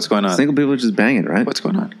other. What's going on? Single people are just banging, right? What's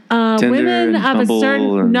going on? Tinder Women and of a Bumble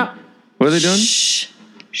certain and- no. What are they doing? Shh.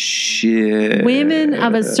 Shit. Women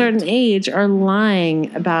of a certain age are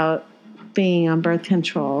lying about being on birth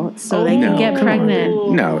control so they can No, get come on.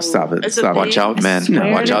 pregnant. No, stop it. It's a Stop Watch it. out, men. swear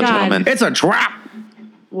Watch to out, God. gentlemen. It's a trap.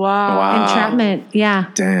 Wow. Wow. Entrapment, yeah.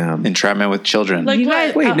 Damn. Entrapment with children. Like You what?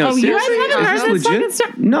 guys, Wait, no, you guys seriously? haven't Is heard this this legit? fucking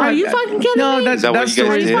story? No, Are you fucking kidding No, me? that, Is that what that you guys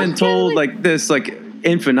story's did? been told like this, like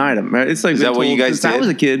infinitum, right? It's like Is been that what you told guys since I did? was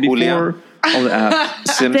a kid before Julia? all the apps.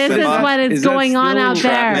 Simpson. This is what is Is that going on still out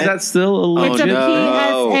there. Is that still a It's a legit?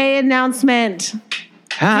 no. PSA announcement.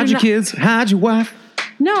 Hide your kids, hide your wife.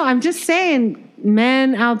 No, I'm just saying,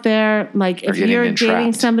 men out there, like if getting you're entrapped.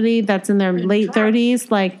 dating somebody that's in their late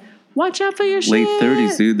 30s, like watch out for your shit. Late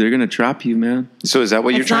 30s, dude. They're gonna trap you, man. So is that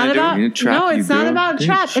what you're It's not trying to do? about You're gonna trap no. you, It's not girl. about They're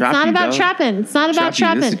trap. gonna It's trap not you, about dog. trapping. It's not about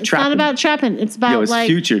Trap you. This trapping. is It's trapping. not about trapping. It's about Yo, it's like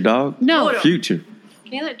future, dog. no. Future.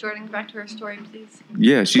 Can you let Jordan go back to her story, please?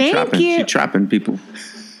 Yeah, she's Thank trapping. you. She's trapping people.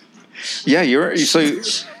 Yeah, so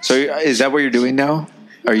is that what you're doing now?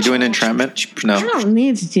 Are you doing entrapment? I No. don't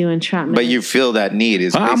need to do entrapment. But you feel that need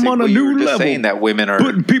is I'm basically on a you were new just level. saying that women are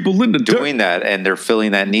Putting people in the dirt. doing that and they're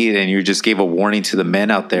filling that need, and you just gave a warning to the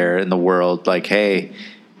men out there in the world, like, hey,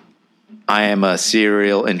 I am a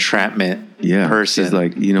serial entrapment person. She's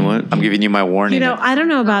like, you know what? I'm giving you my warning. You know, I don't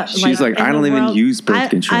know about. She's like, in I don't the even world- use birth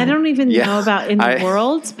control. I don't even Yeah. know about in the I-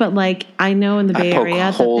 world, but like I know in the Bay poke Area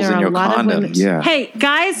that holes there in are a your lot of women. condoms. Yeah. Hey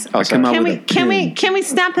guys, Oh, sorry. come out can with we a can we pin. can we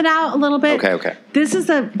snap it out a little bit? Okay. This is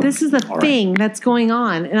a thing that's going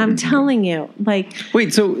on, and I'm telling you, like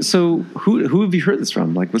Wait, so who have you heard this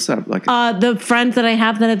from? Like, what's up? Like, the friends that I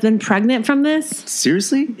have that have been pregnant from this,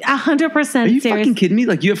 seriously? 100% Are you serious. fucking kidding me?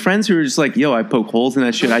 Like, you have friends who are just like, yo, I poke holes in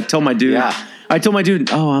that shit. I tell my dude,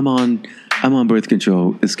 oh, I'm on birth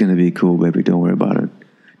control. It's gonna be cool, baby. Don't worry about it.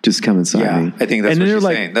 Just come inside Yeah, me. I think that's And what then they're she's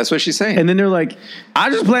like, saying. That's what she's saying. And then they're like, I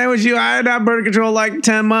just playing with you. I had not birth control like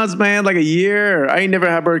 10 months, man, like a year. I ain't never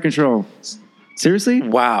had birth control. Seriously?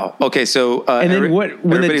 Wow. Okay, so And then when the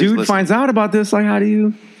everybody who's dude listening- finds out about this, like, how do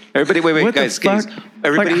you? everybody, wait, What the guys, fuck?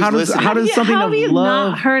 everybody Like, who's how does- listening, how does something how of have you love-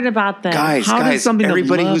 not heard about this? guys, how does something of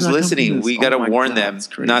everybody love who's not come from listening, this? we got to Oh my warn God, them it's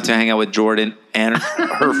crazy. not to hang out with Jordan and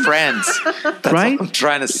her friends. That's Right? what I'm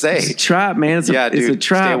trying to say. It's a trap, man. It's Yeah, a, it's a dude,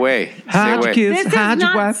 trap. stay away. Stay Hide away. your kids. This is Hide your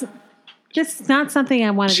not. wife. This is not something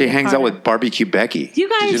I want to. She be a hangs part out of. with Barbecue Becky. You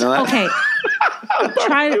guys, Did you know that? okay.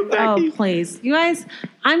 Try to. Oh, please, you guys.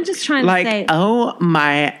 I'm just trying Like, to say. oh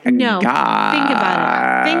my No, God. think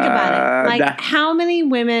about it. Think about it. Like, how many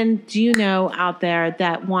women do you know out there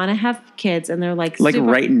that want to have kids and they're like, Like super-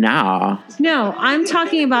 right now. No, I'm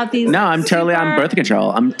talking about these. No, I'm totally on super- birth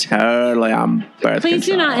control. I'm totally on birth control. Please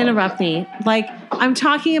do not interrupt me. Like, I'm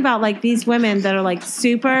talking about like these women that are like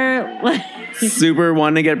super. Super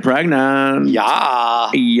want to get pregnant.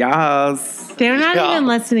 Yeah. Yes. They're not Yeah. even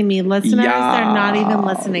listening to me, listeners. Yeah. They're not even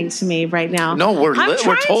listening to me right now. No, we're I'm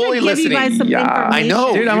trying totally to give listening. you guys some Yeah. information. I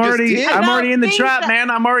know. Dude, You I'm just did. I'm About already in the things trap, that-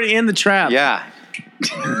 man. I'm already in the trap. Yeah.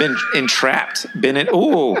 Been entrapped. Been in.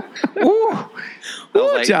 Ooh. Ooh. I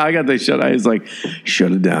was like- I got the shut. I was like,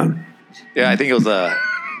 shut it down. yeah, I think it was a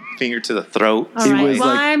finger to the throat. All It right. was Well,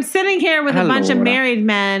 like- I'm sitting here with a bunch of Hello. married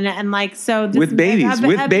men, and like so this, With babies.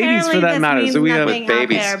 With babies, apparently for that this matter. means So we have- nothing With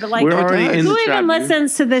babies. out there, but like We're already in who the even trap, dude.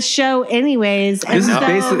 listens to this show, anyways? And This is so,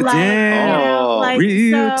 basically like, damn. you know, like,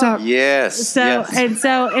 Real so, talk. Yes. So yes. and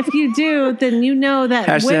so, if you do, then you know that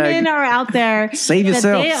Hashtag women are out there. save that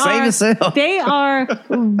yourself. they Save are- yourself.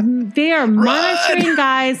 They are monitoring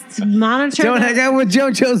guys to monitor. Don't them. hang out with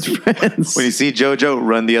JoJo's friends. when you see JoJo,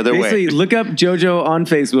 run the other Basically, way. look up JoJo on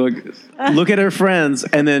Facebook. look at her friends,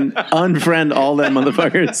 and then unfriend all them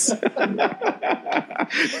motherfuckers.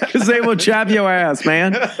 Because they will trap your ass,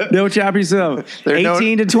 man. They'll trap yourself.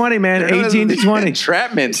 18 to 20, man. 18 to 20.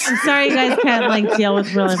 Entrapment. I'm sorry you guys can't like deal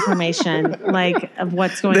with real information like of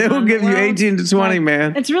what's going on. They will give you 18 to 20,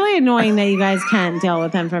 man. It's really annoying that you guys can't deal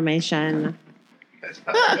with information.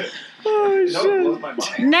 Oh,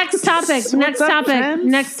 shit. Next topic.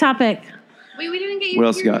 Next topic. Wait, we didn't get you. What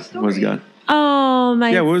else you got? What else you got? Oh my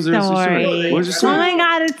Yeah, what was the story. story? What was your story? Oh my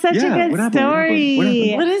god, it's such Yeah, a good what happened? story. What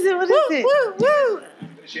happened? What is it? What is it? Woo, woo.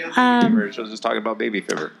 She has baby fever. She was just talking about baby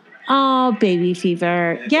fever. Oh, baby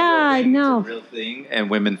fever. Yeah, It's a no. real thing, and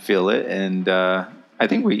women feel it. And I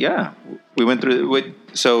think we went through.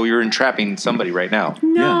 So you're entrapping somebody right now.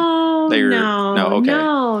 No, That you're- no, no,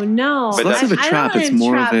 okay. no. But less of a trap. It's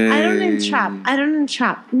more of a. I don't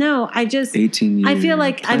entrap. No, I just 18 years. I feel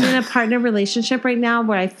like I'm in a partner relationship right now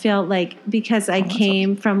where I feel like because I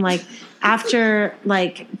came from like after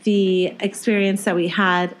like the experience that we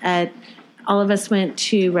had at all of us went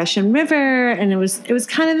to Russian River and it was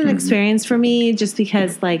kind of an experience for me just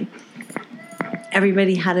because like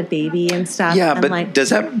everybody had a baby and stuff. Yeah, and but like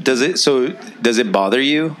does it bother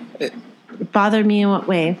you? bother me in what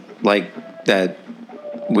way? Like that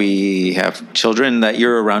we have children, that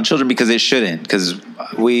you're around children, because it shouldn't, because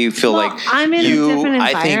we feel Well, like I'm in a different I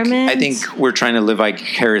environment. think we're trying to live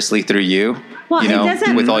vicariously through you. Well, You it know,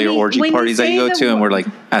 doesn't- with all your when you- orgy when you parties that say you go the to, and wo- we're like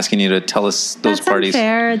asking you to tell us those That's parties.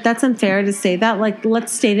 unfair. That's unfair to say that. Like,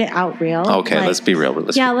 let's state it out real. Okay, Like, let's be real.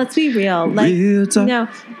 Let's be real. Like, Real talk. no,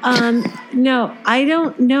 no, I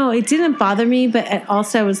don't know. It didn't bother me, but it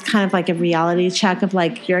also was kind of like a reality check of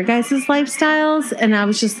like your guys' lifestyles, and I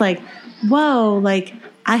was just like, whoa, like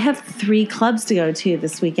I have 3 clubs to go to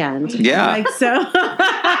this weekend. Yeah. like so.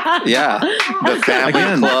 Yeah, the family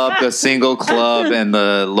Again. club, the single club, and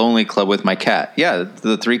the lonely club with my cat. Yeah,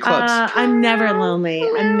 the 3 clubs. I'm never lonely.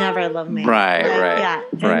 I'm never lonely. Right, Like, right, Yeah.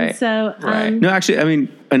 And right, so, right. No, actually, I mean,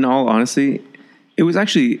 in all honesty, it was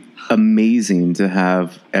actually amazing to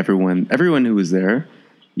have everyone who was there.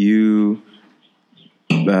 You,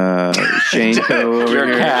 Shane Co. over Your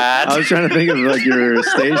here. cat. I was trying to think of like your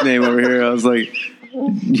stage name over here. I was like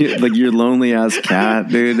your lonely ass cat,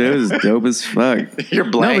 dude. It was dope as fuck. Your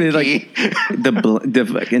blankie. The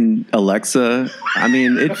fucking Alexa. I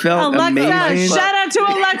mean, it felt Alexa, amazing. shout out to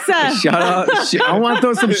Alexa. Shout out! I want to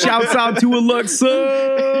throw some shouts out to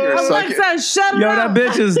Alexa. Alexa, shut Yo, up. that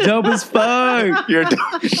bitch is dope as fuck. your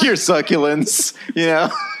succulents, you know.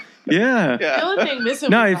 Yeah. The only thing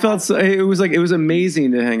missing. No, was it was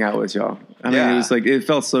amazing to hang out with y'all. I mean, Yeah. it was like it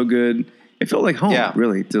felt so good. It felt like home, Yeah.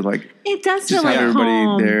 really, to like It does feel just like have everybody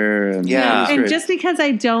home. there. And Yeah. it was And great. just because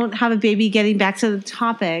I don't have a baby, getting back to the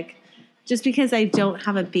topic, just because I don't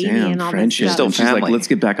have a baby damn and all friendship. this Still stuff. And she's like, family. let's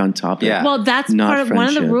get back on topic. Yeah. Well, that's Not part of one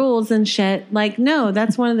of the friendship. rules and shit. Like, no,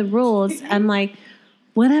 that's one of the rules. I'm like,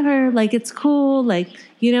 whatever, like it's cool. Like,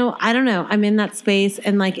 you know, I don't know. I'm in that space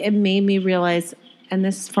and like it made me realize, and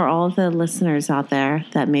this is for all of the listeners out there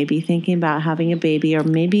that may be thinking about having a baby or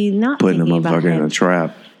maybe not putting the thinking about motherfucker in it. a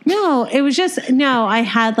trap. No, it was just I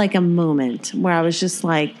had like a moment where I was just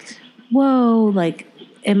like, whoa, like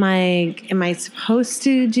am I supposed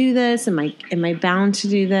to do this? Am I bound to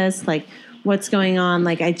do this? Like what's going on?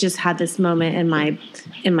 Like I just had this moment in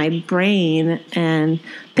my brain, and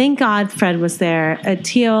thank God Fred was there.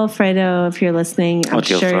 Teal, Fredo, if you're listening, I'm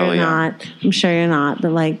Teal, sure Fredo, you're yeah. not. I'm sure you're not,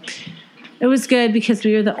 but like it was good because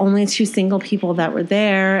we were the only 2 single people that were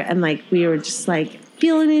there, and like we were just like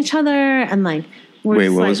feeling each other, and like we're Wait,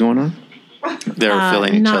 just, what like, was going on? They were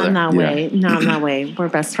feeling each not other. in that Yeah. way. Not in that way. We're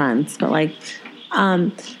best friends, but like,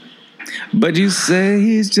 But you say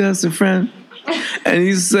he's just a friend. And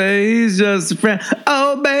you say he's just a friend.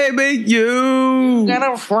 Oh, baby, you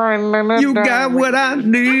got what I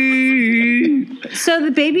need. so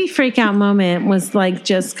the baby freak out moment was like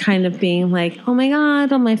just kind of being like, oh my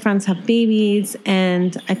God, all my friends have babies.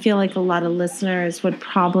 And I feel like a lot of listeners would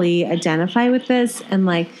probably identify with this and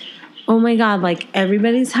like, oh my God, like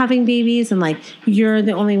everybody's having babies and like you're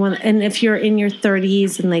the only one. And if you're in your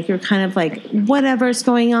 30s and like you're kind of like whatever's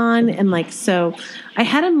going on. And like, so I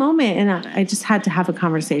had a moment and I just had to have a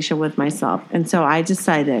conversation with myself. And so I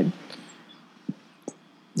decided,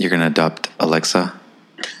 You're gonna adopt Alexa.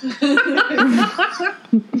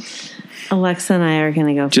 Alexa and I are going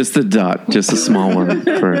to go. Just a dot, just a small one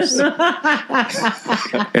first.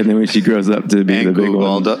 And then when she grows up to be the And big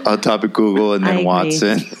Google, one. on top of Google, and I then agree.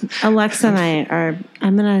 Watson. Alexa and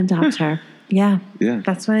I'm going to adopt her. Yeah. Yeah.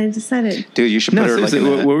 That's what I decided. Dude, you should No, put her like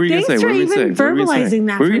seriously, in what were you going to say? Thanks What for were you even going to say? What were you gonna say? verbalizing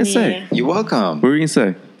that What were you for going to me. say? You're welcome. What were you going to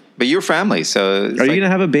say? But you're family, so it's Are you like- going to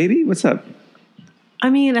have a baby? What's up? I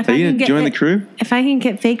mean, if Are I you can gonna get join the crew? if I can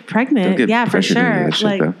get fake pregnant, Don't get yeah, for pressured into sure. that shit,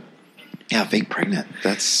 Like, though. Yeah, fake pregnant.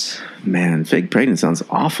 That's Man, fake pregnant sounds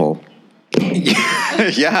awful,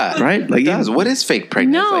 yeah, right? Like It does. What is fake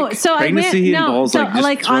pregnant? no, Like, so I went. pregnancy No, involves, so like, just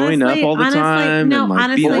like throwing honestly, up all the honestly, time no, and, like,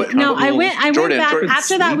 honestly, being no. I trouble. went Jordan, back Jordan,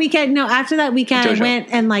 after that sleep. weekend. No, after that weekend, I Jojo. went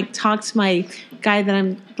and like talked to my guy that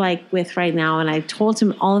I'm like with right now, and I told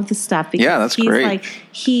him all of the stuff because Yeah, that's he's great. like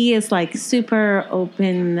he is like super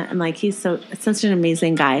open and like he's such an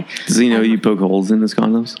amazing guy. Does he know you poke holes in his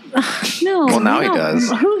condoms? No, Well, now he no, does.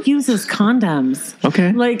 Who uses condoms?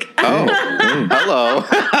 Okay. Like, oh, hello.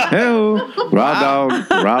 Hey, raw dog,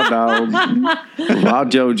 raw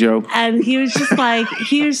Jojo, and he was just like,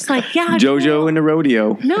 yeah, Jojo in the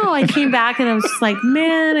rodeo. No, I came back and I was just like,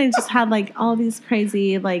 man, I just had like all these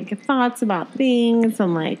crazy like thoughts about things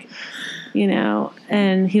and like, you know,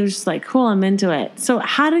 and he was just like, cool, I'm into it. So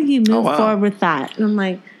how do you move wow. forward with that? And I'm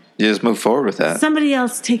like, You just move forward with that somebody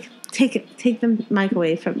else take the mic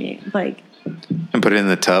away from me. Like, and put it in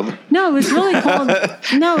the tub. no, it was really cool.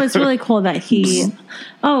 No, it was really cool that he.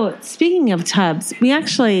 Oh, speaking of tubs, we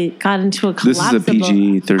actually got into a collapsible. This is a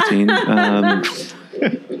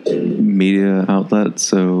PG-13 media outlet,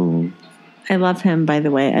 so I love him, by the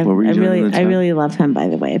way. I What were you doing in the tub? really love him, by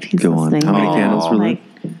the way. If he's go on. listening, How many Aw. candles were lit?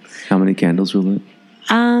 like, How many candles were lit?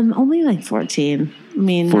 only like 14. I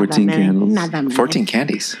mean, 14 not that many. candles. Not that many. 14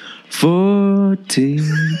 candies. 14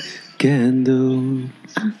 candles.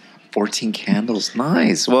 14 candles.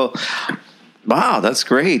 Nice. Well, wow, that's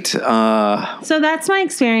great. So that's my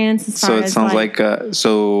experience. As far So it as sounds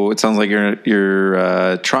like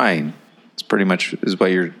you're trying. It's pretty much is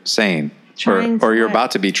what you're saying, Trying or to you're what?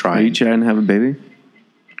 about to be Are you trying. trying to have a baby?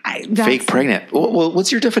 Fake pregnant. Well,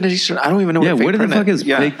 what's your definition? I don't even know. Yeah, what fake what the pregnant. fuck is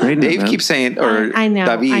fake pregnant, Dave man? keeps saying, or I know,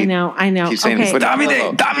 David I know. keeps saying, Okay.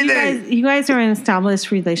 but You guys are in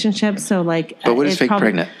established relationships, so like. But what is it's fake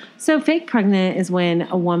pregnant? So fake pregnant is when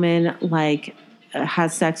a woman like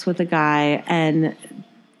has sex with a guy and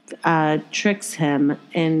tricks him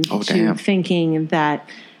into damn. thinking that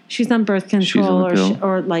she's on birth She's on control the pill?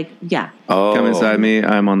 or like Oh, Come inside me.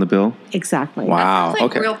 I'm on the bill. exactly. Wow. Sounds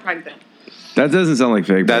like Okay. real pregnant. That doesn't sound like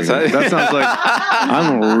fake. That's pregnant. That sounds like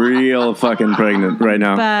I'm real fucking pregnant right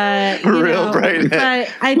now. But you Real know, pregnant. But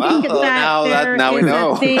I think Well, that now we there is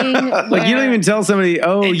know. a thing Like you don't even tell somebody,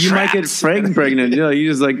 oh, It you might get traps. pregnant. You know,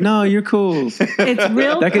 you're just like, no, you're cool. It's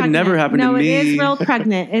real. That could pregnant. never happen to no, me. it is real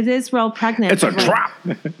pregnant. It is real pregnant. It's a Like, trap.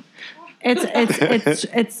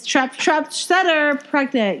 It's trap setter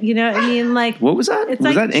pregnant. You know what I mean? Like What was that? it's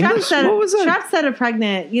Was like that English? Setter, What was that? Trap setter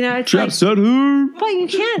pregnant. You know, it's Trap like. setter. But you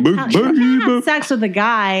can't, Big you can't baby. have sex with a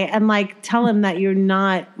guy and like tell him that you're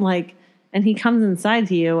not like, and he comes inside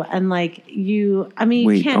to you and like you. I mean, you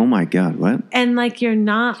Wait, can't. oh my God, what? And like you're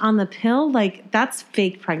not on the pill. Like that's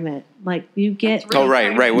fake pregnant. Like you get. That's real Oh, right.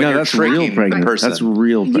 When No, you're that's real tricking pregnant. a person. That's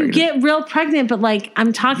real pregnant. You get real pregnant, but like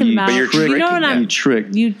I'm talking about, But you're you know what tricking I'm, them. You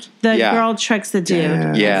trick. the Yeah. girl tricks the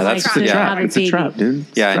dude. Yeah, Like, that's to yeah. have a It's a baby. trap, dude.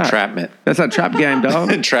 It's Yeah, a trap. entrapment. That's a trap game,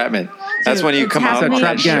 dog. Entrapment. That's when you It's come out on happening-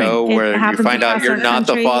 that show it where you happens find out across you're our not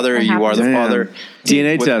the country. father, It you are the happens. father.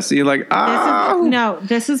 DNA What- test. You're like, ah.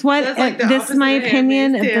 This is what That's like the this is my opposite of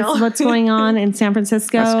opinion. Handmaid's This Tale. is what's going on in San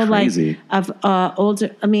Francisco. That's crazy. Like of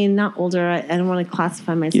older. I mean, not older. I don't want to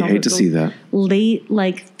classify myself. You hate as to see that. Late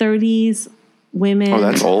like 30s women. Oh,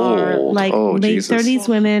 that's Are, old. like Oh, late Jesus. 30s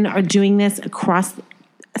women are doing this across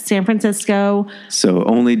San Francisco. So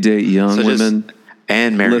only date young So just- women.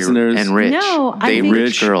 and marry Listeners. and rich. No, I date think-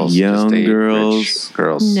 rich girls. Young Just date girls. rich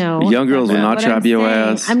girls. No, Young girls will that's not what trap I'm your saying.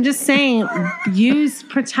 ass. I'm just saying, use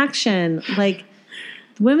protection. Like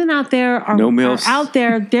women out there are, No are milfs. out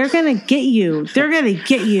there. They're gonna get you. They're gonna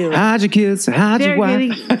get you. Hide your kids. Hide They're your wife.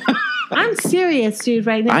 getting. I'm serious, dude.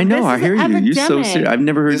 Right now, I know. This I is hear an you. You're so epidemic. serious. I've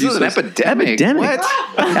never heard This you is so an epidemic. Epidemic.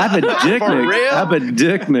 What? Epidemic. For real?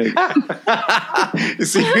 Epidemic. you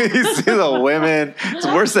see the women. It's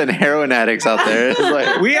worse than heroin addicts out there. It's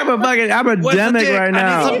like We have a fucking epidemic dick? right I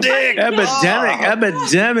now. need some dick.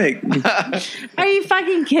 Epidemic. Are you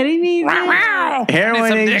fucking kidding me? dude?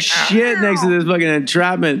 Heroin ain't shit next to this fucking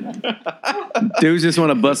entrapment. Dudes just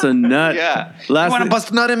want to bust a nut. yeah. Last You want to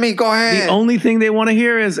bust a nut in me? Go ahead. The only thing they want to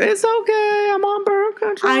hear is, it's okay, I'm on birth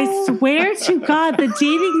control. I swear to God, the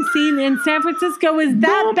dating scene in San Francisco is that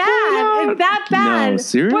Don't bad. pull out. It's that bad. No,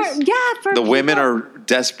 serious? For the women people- are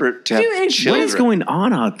desperate to have Dude, it's- children. What is going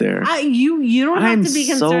on out there? You don't have I'm to be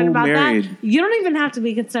so concerned about married. that. You don't even have to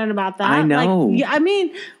be concerned about that. I know. Like, I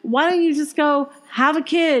mean, why don't you just go have a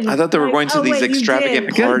kid? I thought they were Like, going to oh, these wait, you extravagant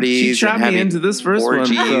did. Good. parties She and trapped me having into this first one,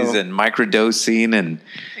 orgies so- and microdosing and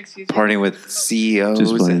Excuse me. partying with CEOs.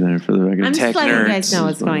 Just playing and, there for the record. I'm Tech just letting you guys nerds. know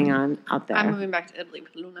what's going on out there. I'm moving back to Italy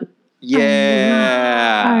with Luna.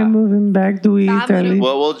 Yeah. I'm moving back to Italy.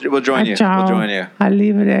 Well, we'll join you. Ciao. We'll join you.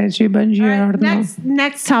 Arrivederci, buongiorno.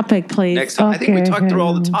 Next topic, please. Next time, I think we Okay, talked through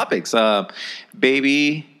all the hello. topics.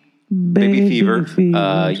 Baby fever,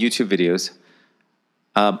 YouTube videos.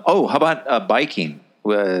 How about biking?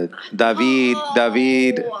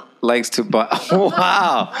 David likes to bike.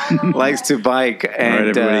 Wow, likes to bike. All right,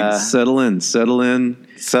 And everybody, settle in. settle in.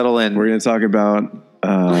 We're going to talk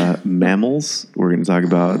about mammals. We're going to talk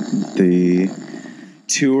about the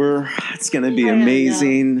tour. It's going to be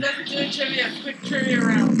amazing. Quick trivia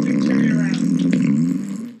round.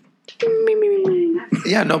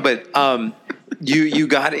 Yeah, no, but you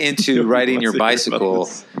got into riding your bicycle,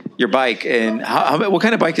 your bike, and what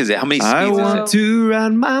kind of bike is it? How many speeds I is want it? to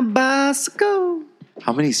ride my bicycle.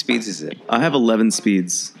 How many speeds is it? I have 11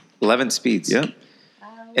 speeds. 11 speeds. Yep.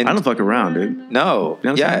 And I don't fuck around, dude. No. You know what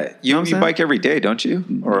I'm Yeah, saying? You know what you I'm saying? bike every day, don't you?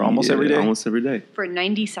 Or almost Yeah, every day? Almost every day. For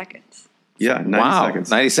 90 seconds. Yeah, 90 Wow, seconds.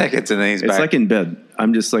 90 seconds and then he's It's back. like in bed.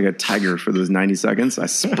 I'm just like a tiger for those 90 seconds. I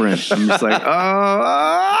sprint. I'm just like,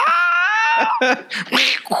 oh,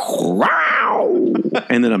 wow.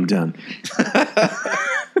 And then I'm done.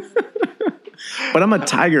 But I'm a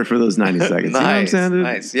tiger for those 90 seconds. Nice, You know what I'm saying, dude?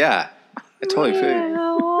 nice. Yeah, I totally feel you.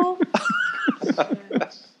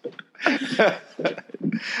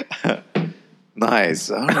 Nice.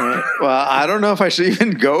 All right. Well, I don't know if I should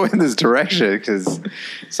even go in this direction because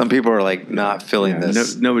some people are like not feeling Yeah,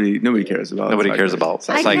 this. nobody cares about Nobody cycling. cares about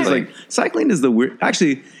Cycling is cycling. cycling is the weird.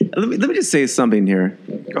 Actually, let me just say something here.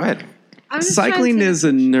 Go ahead. I'm just trying Cycling to-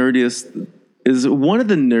 is one of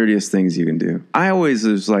the nerdiest things you can do. I always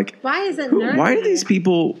was like, Why is it nerdy? why do these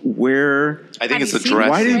people wear? I think Have it's you the seen dress.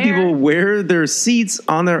 Why do Where? people wear their seats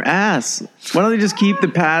on their ass? Why don't they just keep the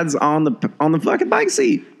pads on the fucking bike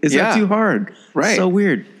seat? Is Yeah. that too hard? Right. So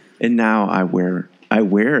weird. And now I wear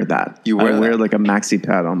that. You wear I wear that. like a maxi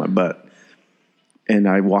pad on my butt, and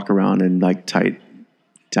I walk around in like tight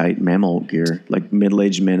mammal gear, like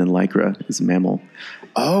middle-aged men in lycra is mammal.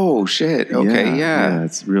 Oh shit. Okay. Yeah.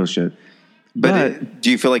 it's real shit. But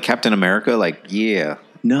do you feel like Captain America? Like, yeah.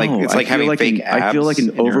 No, Like, it's like I feel having like fake abs. I feel like an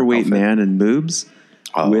in your overweight outfit. man in boobs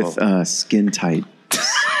Oh. with skin tight,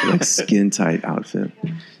 like skin tight outfit.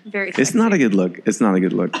 Very It's sexy. not a good look. It's not a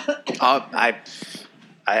good look.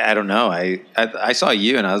 I don't know. I saw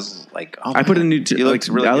you and I was like, oh, I put a man, new. you looked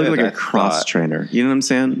really I look good. like I a cross thought, trainer. You know what I'm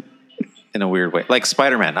saying? in a weird way, like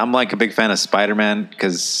Spider-Man. I'm like a big fan of Spider-Man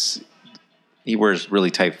because he wears really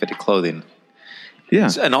tight fitted clothing, Yeah.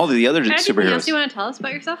 and all the other Anything else superheroes you want to tell us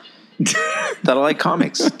about yourself? that I like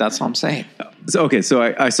comics. That's all I'm saying. So okay. So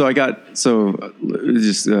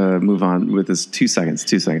just move on with this. 2 seconds.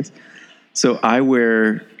 2 seconds. So I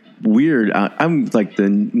wear weird. I'm like the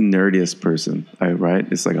nerdiest person. Right?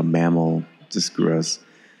 It's like a mammal. Just gross.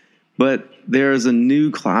 But there's a new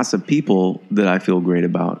class of people that I feel great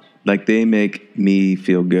about. Like they make me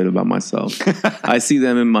feel good about myself. I see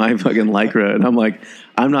them in my fucking lycra, and I'm like,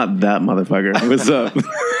 I'm not that motherfucker. What's up?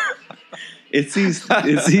 It's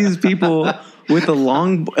these people with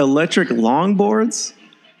the electric longboards,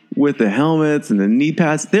 with the helmets and the knee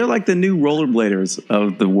pads. They're like the new rollerbladers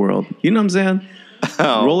of the world. You know what I'm saying?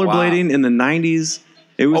 Oh, Rollerblading in the 90s.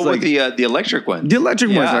 It was wow. like with the electric one. the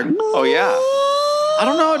electric ones. Yeah. Like, Oh yeah. I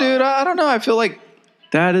don't know, dude. I don't know. I feel like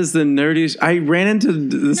that is the nerdiest. I ran into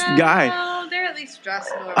this guy. No, they're at least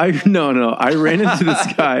dressed normal. I ran into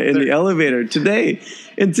this guy in the elevator today,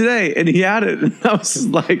 and he had it. And I was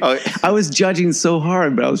like, Oh. I was judging so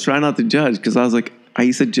hard, but I was trying not to judge because I was like, I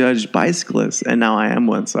used to judge bicyclists, and now I am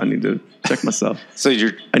one, so I need to check myself. I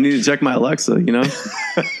need to check my Alexa, you know.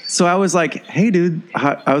 So I was like, hey, dude.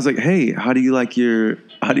 How do you like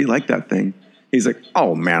that thing? He's like,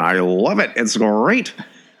 oh man, I love it. It's great.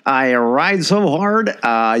 I ride so hard.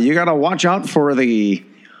 You got to watch out for the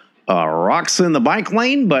rocks in the bike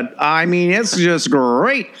lane, but I mean, it's just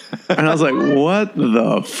great. And I was like, what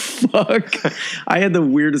the fuck? I had the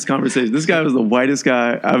weirdest conversation. This guy was the whitest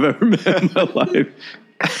guy I've ever met in my life.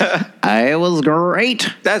 It was great.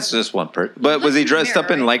 that's just one person. But was he dressed up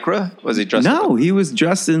in lycra? Was he dressed? No, he was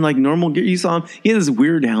dressed in like normal gear. You saw him. He had this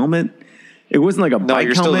weird helmet. It wasn't like a bike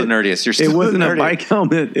you're helmet. still the nerdiest. You're still it wasn't the a nerdiest. bike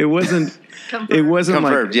helmet. It wasn't. It wasn't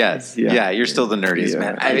Confirmed. like. Yes. Yeah. You're still the nerdiest,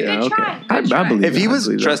 man. Good try. Good try. I believe If it. he I was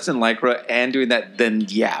believe dressed in lycra and doing that, then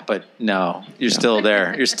yeah. But no, you're still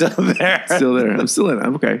there. You're still there. that. Still there. I'm still in it.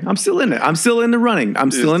 I'm okay. I'm still in it. I'm still in the running.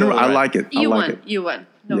 I'm still in it. still I right. like it. I You like won. it. You won.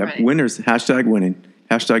 No Yep. running. Winners. Hashtag winning.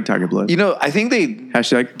 Hashtag Tiger Blood. You know, I think they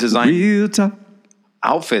Hashtag design real talk.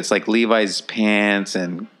 outfits like Levi's pants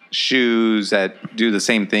and shoes that do the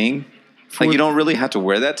same thing. Like you don't really have to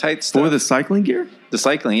wear that tight stuff. For the cycling gear? the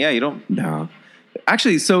cycling, yeah, you don't. No.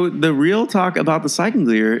 Actually, so the real talk about the cycling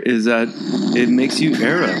gear is that it makes you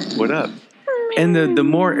aero. What up? And the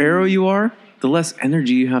more aero you are, the less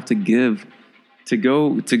energy you have to give to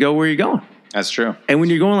go where you're going. That's true. And when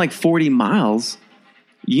you're going like 40 miles,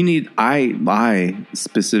 you need I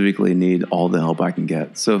specifically need all the help I can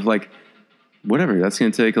get. So if like whatever, that's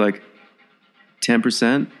going to take like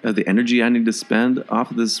 10% of the energy I need to spend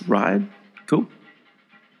off of this ride. Cool.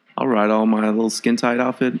 I'll ride all my little skin tight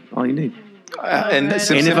outfit. All you need. And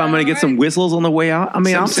And if I'm going to get some whistles on the way out, I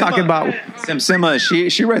mean, I'm talking about Simsima,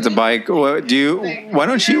 she rides a bike. Why don't you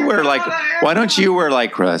wear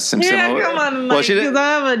lycra, Simsima? Yeah, come on, well, she because I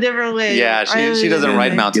have a different way. Yeah, she doesn't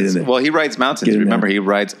ride mountains. Well, he rides mountains. Remember, he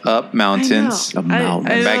rides up mountains, a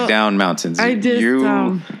mountain. and back down mountains. I just,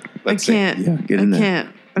 I can't. Yeah, get in I there.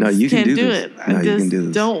 can't. I No, just you can can't do do this. it. No, I you just can do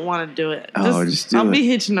this. don't want to do it. Oh, just do I'll it. be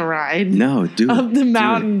hitching a ride No, do it. up the Do it.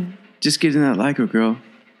 mountain. Just get in that lycra, girl.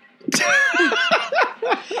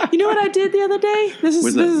 You know what I did the other day? This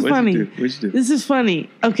is funny. What'd you do? This is funny.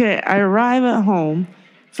 Okay, I arrive at home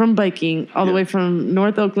from biking all the way from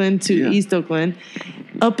North Oakland to East Oakland,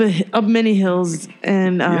 up many hills,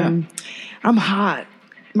 and I'm hot.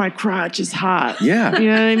 My crotch is hot. Yeah. You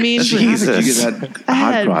know what I mean? Jesus. You get that I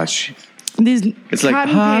hot had crotch. These It's like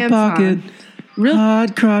cotton hot pants pocket, on. Real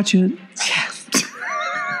hot crotchet,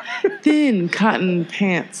 thin cotton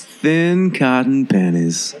pants. thin cotton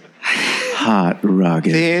panties, hot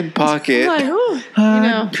rocket, Thin pocket. Like, ooh,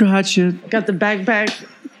 hot crotchet. got the backpack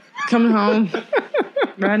coming home,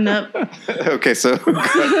 riding up. Okay, so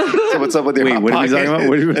what's up with your Wait, hot what are we pocket? talking about?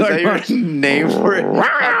 What are we Is talking that your about? name for it?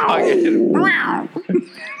 Hot pocket.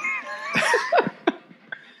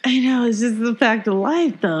 I know, it's just the fact of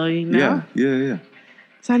life, though, you know? Yeah.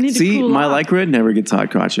 So I need to See, cool my off. lycra never gets hot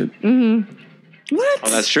crotchet. What? Oh,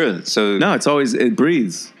 that's true. So No, it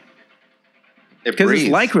breathes. it Because it's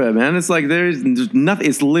breathes. lycra, man. It's like there's nothing.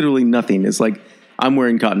 It's literally nothing. It's like I'm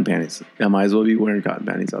wearing cotton panties. I might as well be wearing cotton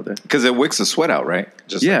panties out there. Because it wicks the sweat out, right?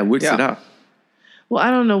 Just Yeah, it wicks it out. Well, I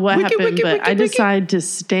don't know what Wicked, happened, wicked, but wicked, I wicked. decided to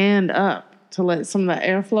stand up to let some of that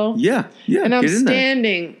air flow. Yeah. And I'm get in there.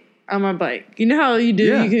 standing on my bike. You know how you do?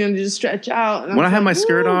 Yeah. You can just stretch out. And When I was have my like,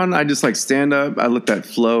 skirt "Woo." on, I just like stand up. I let that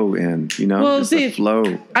flow in, you know? Well, just see, the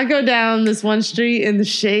flow. I go down this one street in the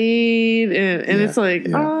shade, and it's like,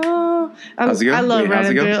 oh, How's it go? I love Wait, how's it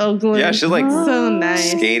riding go? through Oakland. Yeah, she's like so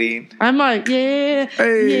nice. skating. I'm like, yeah, Hey,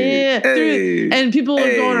 through hey, it. And people are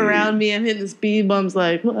going hey. around me. I'm hitting the speed bumps,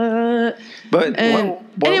 like, what? But And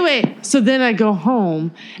anyway, so then I go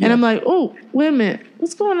home, and I'm like, oh, wait a minute,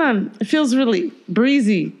 what's going on? It feels really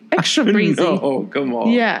breezy, extra breezy. No, come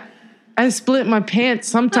on. Yeah. I split my pants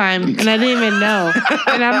sometime, and I didn't even know.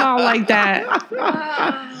 And I'm all like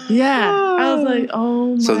that. Yeah. I was like,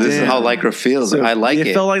 oh my so this is Damn. how lycra feels. So I like it.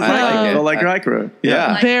 It felt like, I like it it. felt like lycra.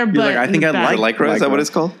 Yeah. bare You're butt. like, I think in the I back. like Lycra, is that what it's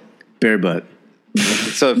called? bare butt.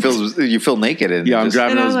 So it feels you feel naked and Yeah, I'm just-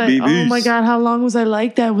 driving And I was those like, BBs. oh my God, how long was I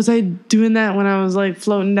like that? Was I doing that when I was like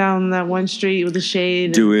floating down that one street with the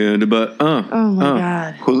shade? Doing the butt. Oh my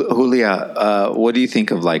God. Julia, what do you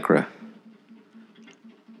think of lycra?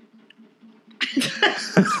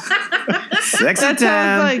 Sexy That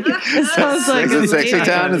time. sounds like Is it sexy lady.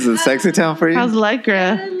 town? Is it sexy town for you? How's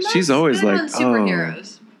Lycra? She's always like, on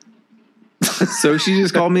superheroes. So she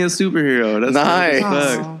just called me a superhero. That's Nice.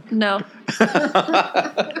 Fuck. Oh. No.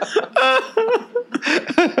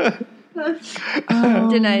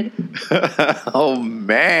 Denied. Oh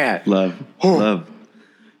man, Love. Love.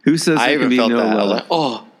 Who says I there can even be felt no that. I was love? like,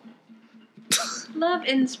 oh, Love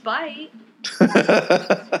in spite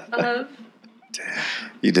of.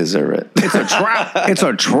 you deserve it. It's a trap. It's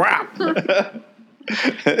a trap.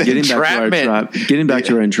 Getting back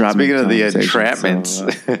to our entrapment. Speaking of the conversation,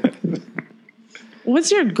 entrapments, so,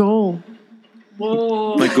 What's your goal?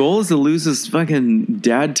 Whoa. my goal is to lose this fucking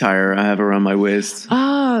dad tire I have around my waist.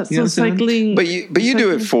 Ah, You know so what I'm saying? cycling. but you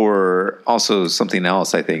do it for also something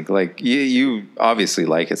else. I think like you obviously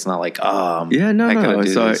like it's not like Yeah, no. I gotta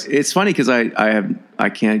do So this. it's funny because I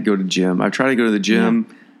can't go to gym. I try to go to the gym.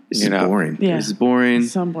 It's You just know. boring. Yeah. It's boring.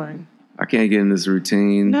 so boring. I can't get in this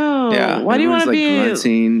routine. No. Yeah. Why do you want Everyone's, to like be?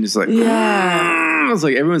 grunting, just like Yeah. It's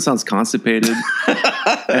like everyone sounds constipated,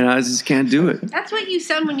 and I just can't do it. That's what you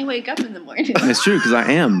sound when you wake up in the morning. It's true because I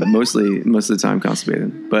am most of the time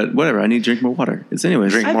constipated. But whatever, I need to drink more water. It's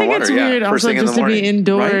anyways. Drink I more think water, it's yeah. weird First also thing in the just to be morning.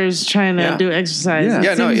 indoors trying to Yeah. do exercise. Yeah. It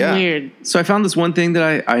Yeah, no, seems yeah. weird. So I found this one thing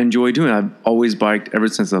that I enjoy doing. I've always biked ever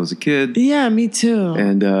since I was a kid, Yeah, me too.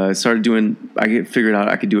 and I started doing. Figured out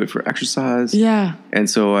I could do it for exercise. Yeah. And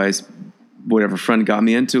so whatever friend got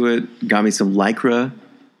me into it, got me some Lycra,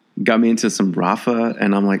 got me into some Rafa,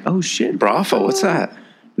 and I'm like, oh shit, Bravo, what's that?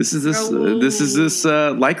 This is this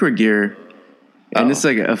Lycra gear And it's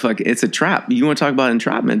like it's a trap. You want to talk about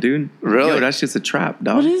entrapment, dude? Really? Yo, that's just a trap,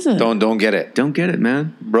 dog. What is it? Don't get it. Don't get it,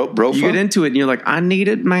 man. Brofa. You get into it and you're like, I need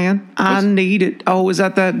it, man. I need it. Oh, is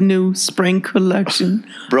that new spring collection?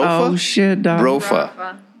 Brofa? Oh shit, dog.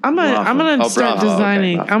 Brofa. I'm gonna start Bravo.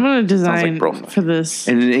 designing. Okay. I'm gonna design Brofa. for this.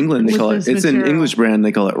 And in England, they With call it. this It's an material. English brand.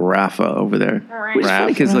 They call it Rafa over there. Which is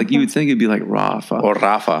funny because like you would think it'd be like Rafa. Or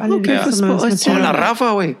Rafa. need to get Yeah. some of this Hola, material.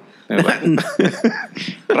 Rafa, way.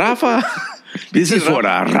 Rafa. This is for a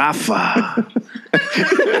Rafa.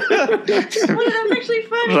 That's actually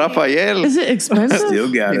funny. Rafael. Is it expensive?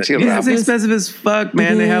 Still got it. It's Yeah, it's Rafa. expensive as fuck,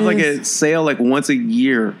 man. They have like a is. sale like once a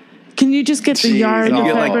year. Can you just get the Jeez, yarn? And you and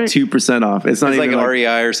get like fabric? 2% off. It's not It's like even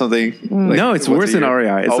REI or something. Like, no, it's once worse a than year.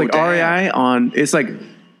 REI. It's Oh, like damn. REI on. It's like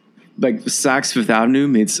Saks Fifth Avenue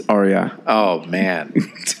meets REI. Oh man.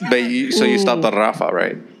 But you stopped at Rafa,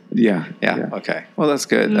 right? Yeah. Yeah. Okay. Well, that's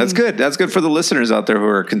good. That's good. That's good for the listeners out there who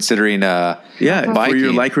are considering. Yeah, for biking.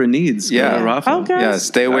 your Lycra needs. go Yeah. to Rafa. Okay. Yeah.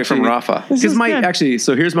 Stay away from Actually- Rafa. This Because is good.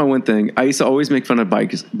 so here's my one thing. I used to always make fun of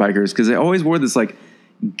bikers because they always wore this like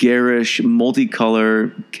garish,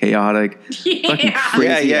 multicolor, chaotic, fucking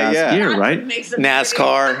crazy Yeah, ass yeah. gear, right?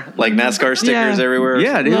 NASCAR, like NASCAR stickers Yeah. everywhere.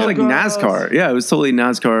 Yeah, it was like Logos. NASCAR. Yeah, it was totally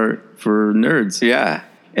NASCAR for nerds. Yeah.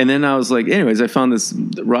 And then I was like, anyways, I found this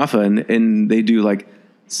Rafa and they do like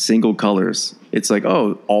single colors. It's like,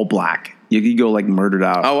 all black. You could go like murdered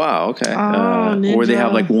out. Oh wow. Okay. Or they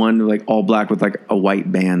have ninja. like one like all black with like a white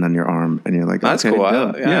band on your arm, and you're like, That's okay, cool.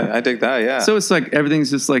 duh. I dig that. Yeah. So it's like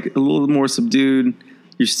everything's just like a little more subdued.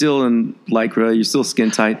 You're still in Lycra. You're still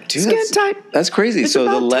skin tight. Dude, skin that's- tight. That's crazy. It's So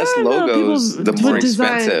the about less time, though. logos, People the more would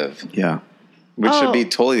design- expensive, Yeah. which should Oh. be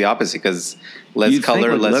totally the opposite because less You'd think,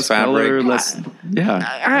 color, like, less fabric. color, less. Yeah.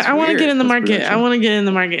 I want to weird. get in the That's market. production. I want to get in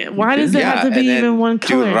the market. Why does it Yeah, have to be and then even one do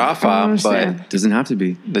color? Rafa, I don't understand. but Doesn't have to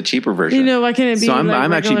be. the cheaper version. You know, why can't it be? So I'm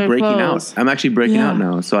like actually regular breaking clothes? out. I'm actually breaking Yeah. out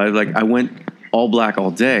now. So I went all black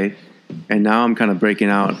all day, and now I'm kind of breaking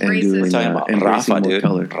out and Racist. doing Talking about embracing Rafa, more dude.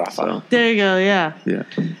 color. Rafa. So, There you go. Yeah. yeah,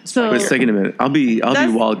 So but it's taking a minute. I'll be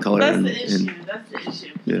wild color. That's and, the issue. and- That's the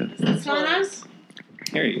issue. yeah.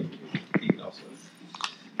 Here you.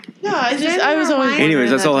 No, I there I was more always. wine?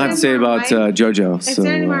 Anyways, that's all I have to say about JoJo. Is So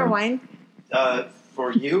there any more wine?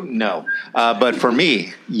 For you, no. But for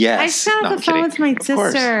me, yes. I just got No, off I'm the phone kidding. with my Of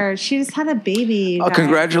course. sister. She just had a baby. Oh, guys.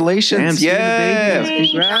 congratulations! Damn, she had a baby.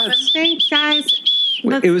 Yes. Congrats. Thanks, guys.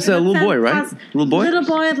 Wait, it was a little send boy, right? Little boy? Little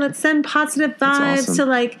boy. Let's send positive vibes. awesome. So,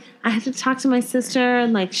 like, I had to talk to my sister,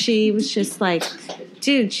 and like, she was just like,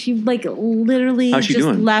 dude, she like literally How's she just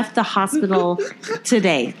doing? left the hospital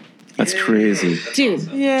today. That's crazy. Dude,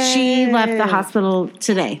 she left the hospital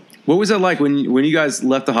today. What was that like when you guys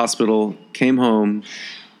left the hospital, came home?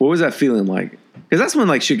 What was that feeling like? Because that's when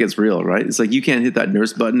like shit gets real, right? It's like you can't hit that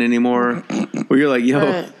nurse button anymore. Where you're like, yo,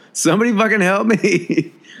 Right. somebody fucking help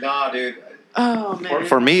me. No, dude. Oh man.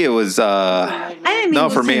 For me, it was. I didn't No, mean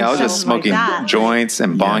for to me, say I was just stuff like smoking that. joints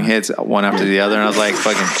and bong hits one after the other, and I was like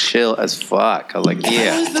fucking chill as fuck. I was like, It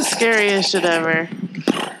yeah. was the scariest shit ever.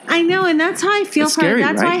 I know, and that's how I feel It's for her. scary,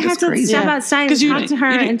 That's why I right? had It's to crazy. step Yeah. outside and 'Cause you- talk to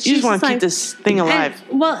her, you and just she's want to like, keep this thing alive.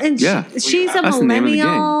 Yeah. she's a That's the name of the game.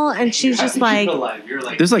 millennial, and she's just like,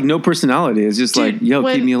 There's like no personality. It's just Dude, like, yo,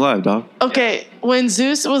 when- keep me alive, dog. Okay, when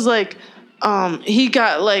Zeus was like, he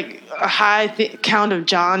got like a high count of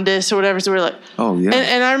jaundice or whatever. So we're like, Oh yeah.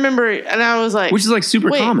 and I remember, and I was like, Which is like super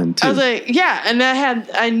wait, common too. I was like, yeah, and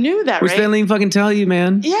I knew that, Which right? they didn't even fucking tell you,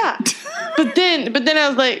 man. Yeah, but then I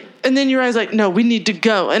was like, and then Uriah's like, no, we need to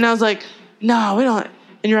go, and I was like, no, we don't.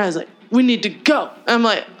 And Uriah's like, we need to go. And I'm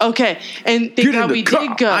like, okay, and thank Get in God the we car.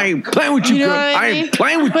 did go. I ain't playing with you, You know girl. what I I mean? ain't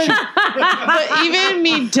playing with But, you. but even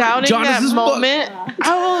me doubting John, that this is fuck. moment,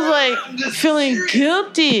 I was like feeling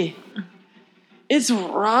guilty. It's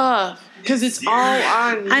rough because it's all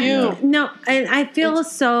on you. no, and I feel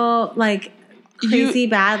so like crazy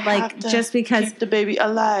bad, like Have to just because, keep the baby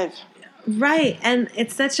alive. right? And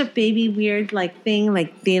it's such a baby weird like thing.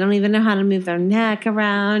 Like they don't even know how to move their neck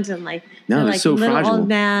around, and like No, they're they're like so little fragile. old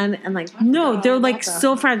man, and like no, they're like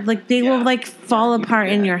so fragile. Like they will like fall apart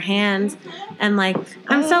in your hands, and like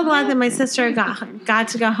I'm so glad that my sister got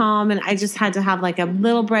to go home, and I just had to have like a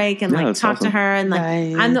little break and Yeah, like that's talk to awesome. her, and like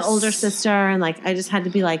I'm the Nice. older sister, and like I just had to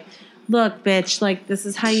be like, look, bitch, like this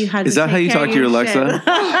is how you had. Is to that take how you care talk of to your shit. Alexa?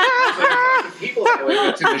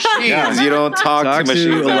 Machines. You don't talk Talk to to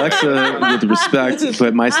machines. Alexa with respect,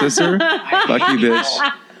 but my sister, fuck you,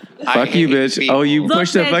 bitch. Fuck you, bitch. Oh, you Look,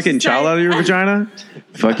 pushed a bitch, fucking child say- out of your vagina?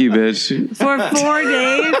 Fuck you, bitch. for 4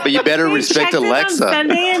 days. But you better They respect checked in on Alexa.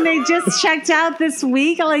 Sunday, and they just checked out this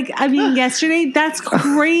week. Yesterday. That's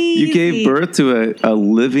crazy. You gave birth to a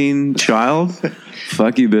living child?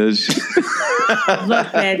 Fuck you, bitch. Look,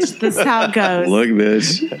 bitch. This is how it goes. Look,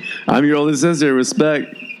 bitch. I'm your older sister.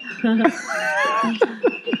 Respect.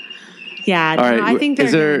 Yeah, All right, I think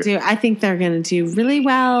is I think they're gonna do really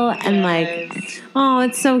well, and oh,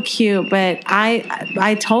 it's so cute. But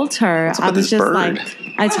I told her, I was this just bird?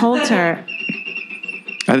 I told her,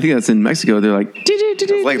 I think that's in Mexico. They're like,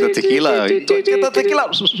 It's like the tequila. Get the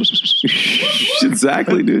tequila.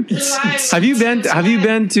 exactly, dude. Have you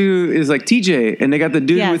been to is like TJ and they got the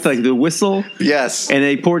dude Yes. with like the whistle Yes. and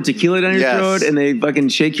they pour tequila down your Yes. throat and they fucking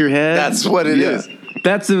shake your head? That's what it is.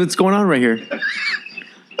 That's what's going on right here.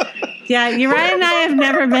 yeah, Uriah and I have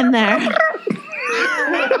never been there.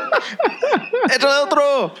 Échale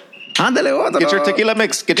otro. Ándale otro. Get your tequila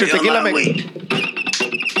mix. Get your tequila mix.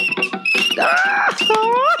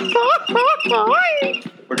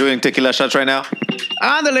 We're doing tequila shots right now.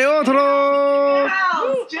 Ándale otro.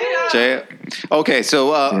 Jay. Okay,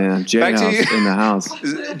 so Yeah, Jay back to House you. in the house.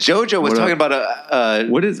 JoJo was What talking up? about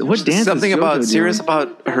What dance? something is about JoJo serious doing?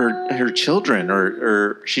 about her children,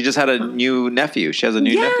 or she just had a new nephew. She has a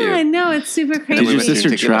new Yeah, I nephew. know, it's super crazy. Did your went to sister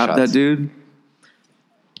tequila trap shots. that dude?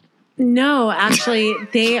 No, actually,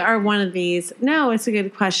 they are one of these. No, it's a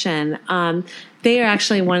good question. They are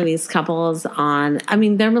actually one of these couples on. I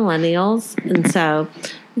mean, they're millennials, and so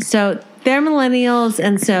they're millennials,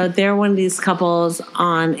 and so they're one of these couples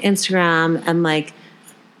on Instagram and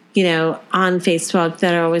on Facebook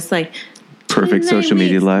that are always like Perfect 9 social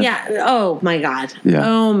media weeks. life. Yeah. Oh my god. Yeah.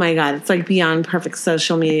 Oh my god. It's like beyond perfect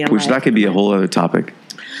social media. Which life. that could be a whole other topic.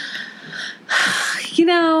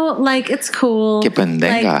 It's cool. Que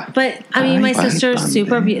pendeja. But I mean, my Ay, sister's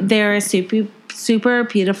pendeja. they're a super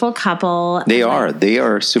beautiful couple. They are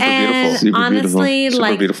super And beautiful. Super honestly, Super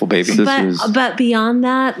like, beautiful baby. Sisters. but beyond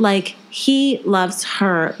that, he loves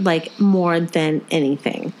her more than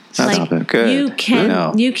anything. That's like good.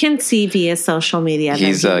 you can see via social media. that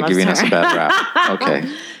He's he loves giving her. us a bad rap. Okay.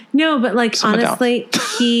 No, but Simmer down. honestly,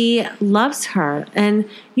 he loves her, and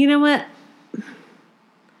you know what?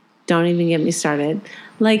 Don't even get me started.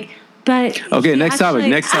 But Okay, he next topic. actually-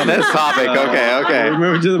 Next topic. Next topic. Okay.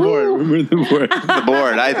 Remember to the board. Remember the board. The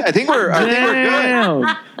board. I think we're good. Damn.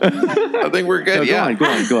 I think we're good. No, Yeah. Go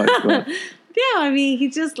on. Yeah, I mean,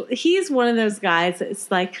 he's one of those guys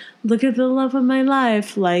that's like, look at the love of my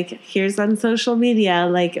life. Here's on social media,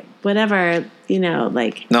 whatever, No,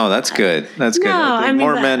 that's good. That's good. No, I think I mean,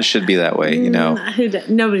 more men should be that way.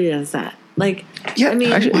 nobody does that. Yeah, I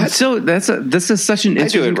mean, Actually, so this is such an I do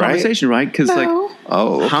interesting it, right? conversation, right? Because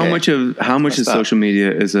Oh, okay. how much of Messed up. social media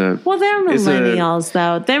is a well, they're is a- millennials,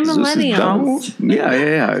 though. They're millennials. Yeah.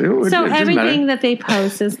 It So doesn't matter. everything that they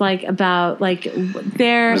post is about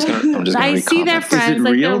their. I'm just gonna I read see their comments. friends Is it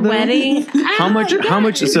real, their though? wedding. How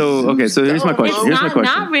much? So here's my question. It's Here's my question.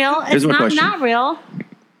 not real. Here's It's my question. not real.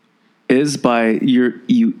 Is by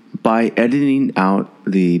editing out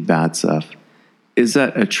the bad stuff, is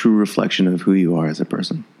that a true reflection of who you are as a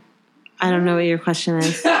person? I don't know what your question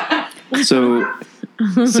is.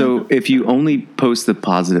 So if you only post the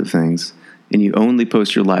positive things and you only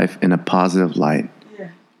post your life in a positive light,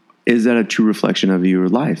 is that a true reflection of your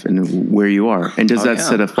life and where you are? And does that yeah.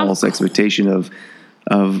 set a false expectation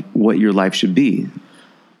of what your life should be?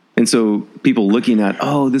 And so people looking at,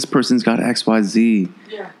 this person's got X, Y, Z.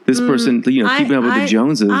 This person, keeping up with the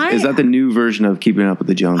Joneses. Is that the new version of keeping up with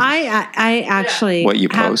the Joneses? I actually What you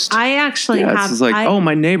post. I actually Yeah, have. it's just like,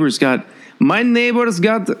 my neighbor's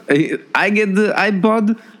got. I get the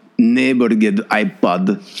iPod. Neighbor get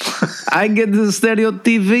iPod. I get the stereo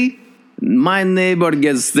TV. My neighbor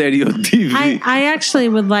gets stereo TV. I actually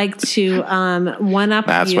would like to one up.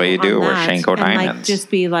 That's you what you do on with that Shenko and, diamonds. just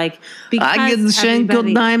be like, because I get the Shenko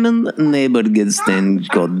everybody- diamond. Neighbor gets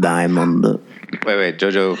Shenko diamond. Wait,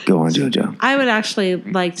 JoJo. Go on, JoJo. I would actually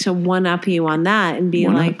like to one up you on that and be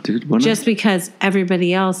One up, like, dude, one up. just because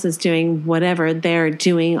everybody else is doing whatever they're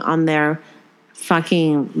doing on their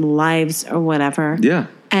fucking lives or whatever. Yeah.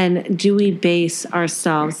 And do we base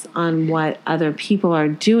ourselves on what other people are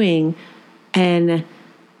doing? And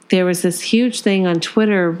there was this huge thing on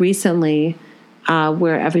Twitter recently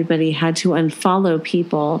where everybody had to unfollow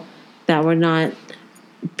people that were not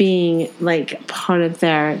being part of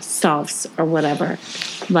their selves or whatever.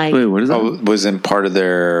 Wait, what is that? Oh, wasn't part of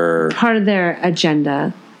their Part of their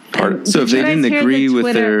agenda. And So if did they you guys didn't hear agree the with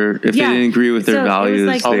Twitter- they didn't agree with their So it was values,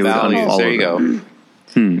 like- they would values. unfollow There you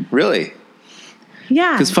them. go. Really?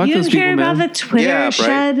 Yeah, 'Cause fuck you those didn't hear people, about man. the Twitter Yeah, right.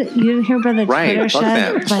 shed. You didn't hear about the Right, Twitter fuck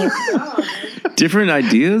shed. them. Like, Different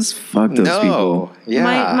ideas? Fuck those people. Yeah.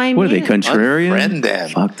 my What are they, man- contrarian? Unfriend them.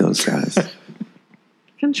 Fuck those guys.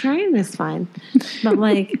 Contrarian is fine, but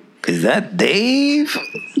like, Is that Dave?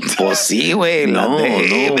 Pues sí, güey. No,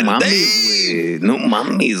 Dave, no el mames, Dave. güey. No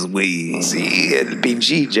mames, güey. Sí, el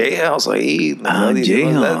pinche J-House ahí. Ah, No,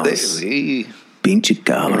 dijimos J-House. that, sí. Pinche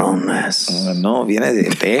cabrones. No, viene de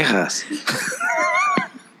Texas.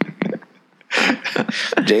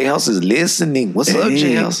 J-House is listening. What's up,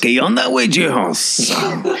 J-House? ¿Qué onda, güey, J-House?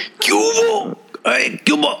 ¿Qué hubo? Hey,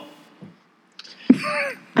 ¿qué hubo?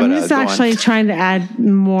 I'm But, just go on. actually trying to add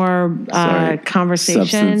more Sorry.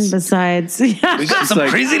 conversation Substance. besides. We got some like-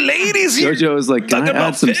 crazy ladies here. JoJo was like, can Talking I add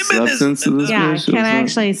about some feminism. substance to this Yeah, bitch? can I What's up?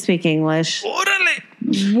 actually speak English?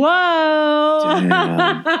 Órale. Whoa!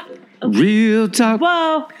 Damn. Real talk.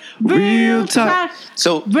 Whoa! Real talk.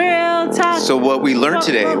 So, Real talk. so what we learned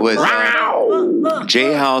today was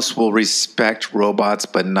J-House will respect robots,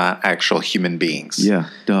 but not actual human beings. Yeah,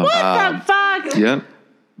 dog. What the fuck? Yeah.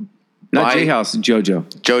 Not Why- J-House, JoJo.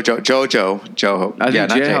 Jojo. I think not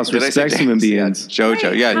Jay. J-House Did I say respects Jay? human Yeah, beings. Jojo.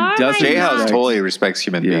 Wait, Yeah, how does am I J-House not- totally respects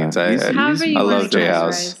human Yeah, beings. he's- However you I want love to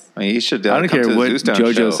J-House. categorize. I mean, he should I don't come care to what the Zeus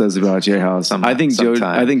JoJo show. says about J-House. Some- I think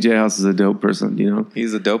sometime. J-House is a dope person, you know?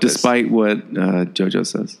 He's the dopest. Despite what JoJo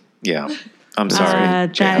says. Yeah. I'm sorry.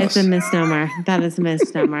 That J-House. is a misnomer. That is a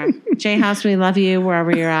misnomer. J House, we love you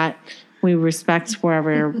wherever you're at. We respect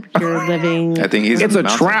wherever you're living. I think he's in the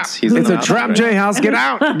mountains. He's in the mountains, right? J-House. Get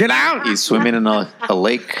out. Get out. He's swimming in a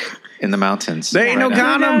lake in the mountains. There ain't no right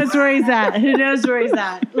now. Who knows where he's at? Who knows where he's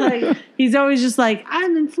at? Like he's always just like,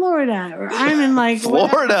 I'm in Florida or I'm in like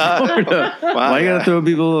Florida. Wow. Why you gotta throw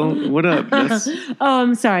people, what up? That's, Oh,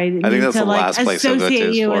 I'm sorry. I think that's to, the like, last place he'll go to associate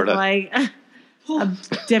is you Florida. with like a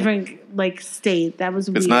different like state. That was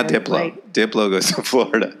weird. It's not Diplo. Like, Diplo goes to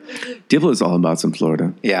Florida. Diplo's all about some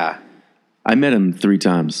Florida. Yeah. I met him 3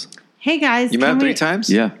 times. hey guys, You met can him we- 3 times?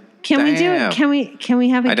 Yeah. Can we do? Damn. Can we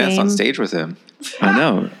have a I game? danced on stage with him. I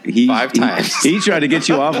know. He 5 times. He tried to get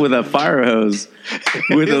you off with a fire hose.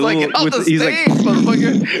 With He's a like, little, get off with, the he's stage, like,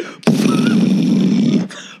 motherfucker.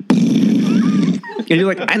 and you're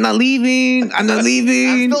like, I'm not leaving. I'm not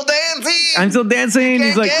leaving. Still dancing. I'm still dancing. Can't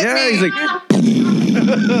He's like, get yeah. me. He's like,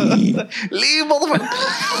 Leave,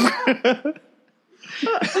 motherfucker.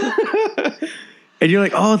 and you're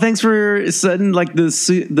like, oh, thanks for setting like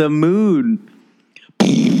the mood.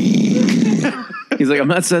 He's like, I'm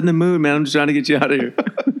not setting the mood, man. I'm just trying to get you out of here.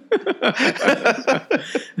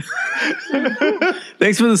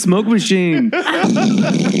 Thanks for the smoke machine.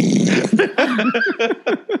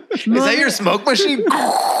 Is that your smoke machine?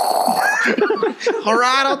 All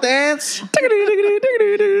right, I'll dance.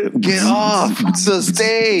 Get off the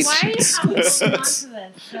stage. Why are you holding on to this?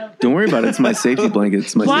 So- Don't worry about it. It's my safety blanket.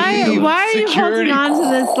 It's my safety Why are you Security. holding on to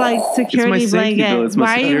this like security safety blanket? pillow. It's my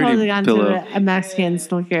Why are you security holding on pillow. to a Mexican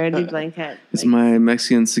security blanket? It's my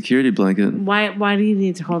Mexican security blanket Why do you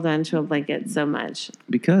need to hold on to a blanket so much?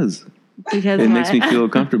 because Because it what? makes me feel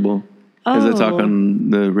comfortable as I talk Oh. on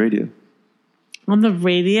the radio. on the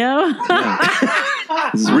radio.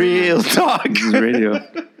 This is Real talk. This is radio.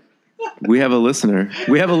 We have a listener.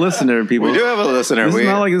 We have a listener, people. We do have a listener. This is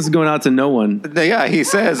not like this is going out to no one. Yeah, he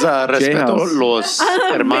says, respeto J-House. los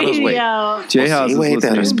hermanos, güey. Radio. J-House Sí, is güey, te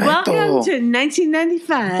listening. respeto. Welcome to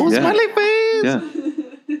 1995. Who's Yeah. Smiley face?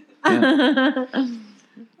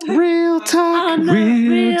 Yeah. Real talk. On the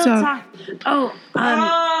Real real talk. talk. Oh,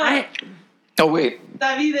 I Oh, wait.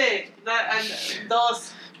 Davide,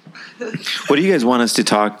 dos. What do you guys want us to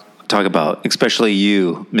talk about? Especially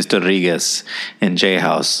you, Mr. Rigas and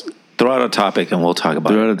J-House. Throw out a topic and we'll talk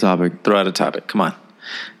about Throw it. out a topic. Throw out a topic. Come on.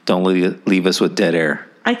 Don't leave us with dead air.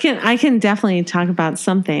 I can definitely talk about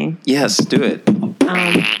something. Yes, do it.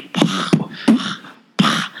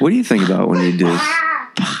 What do you think about when you do?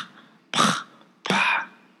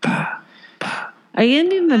 Are you gonna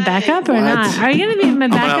be my backup or What? not? Are you gonna be my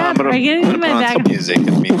backup? Are you gonna be my put on some backup? music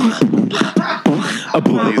and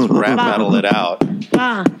please rap battle it out.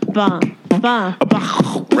 Bah, bah, bah,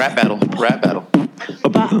 bah, Rap battle.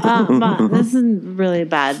 bah. This is really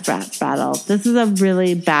bad rap battle. This is a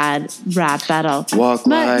really bad rap battle. Walk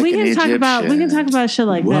But like we an can talk about Egyptian. shit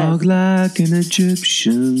like Walk this. like an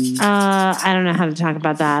Egyptian. I don't know how to talk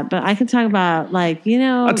about that, but I can talk about like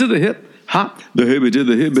To the hip. Hop the hippie to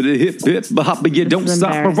the hippie, hip hip, the hop, you don't This is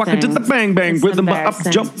stop, rock it to the bang bang, It's rhythm, up,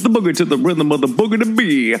 embarrassing. jump the boogie to the rhythm of the boogie to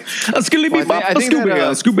be. A skilly Well, bop, I a think that,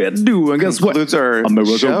 Scooby Doo, and guess what? Concludes our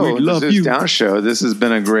America, show, we love the Zeus you. Down show. This has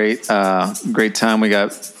been a great time. We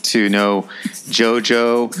got to know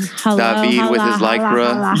JoJo, David with his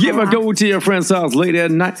lycra, You ever go to your friend's house late at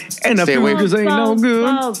night and the Stay away food just ain't no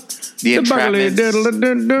good? the entrapments,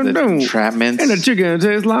 the entrapments, and the chicken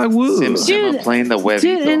tastes like wood. Sim Simma Dude, playing the web.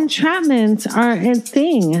 Dude, entrapments are a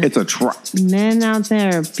thing. It's a trap. Men out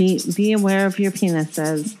there, be aware of your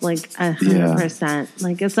penises. Like 100%.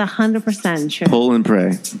 Like it's 100% true. Pull and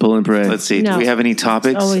pray. Pull and pray. Let's see. No. Do we have any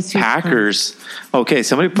topics? Always too Packers. Okay,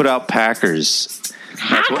 somebody put out Packers.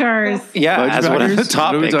 Hackers. Yeah, Fudge as one of the Packers?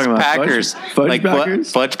 What are we topics. talking about? Packers. Fudge like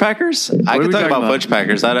Packers? Fudge Packers? I are can we talk talking about about? Fudge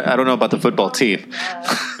Packers. I don't know about the football team.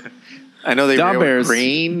 I know they Da were Bears.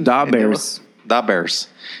 green. Da Bears. Da Bears.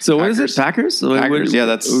 So what is it? Packers? Packers, yeah,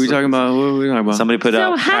 that's- What are we talking about? What are we talking about? Somebody put So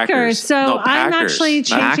out hackers. Packers. So No, I'm Packers. actually Not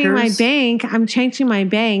changing my Hackers? bank. I'm changing my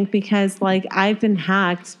bank because like I've been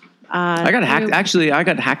hacked. I got hacked. Actually, I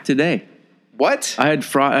got hacked today. What? I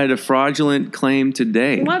had a fraudulent claim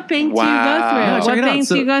today. What bank Wow. do you go No, through? Check What it out. bank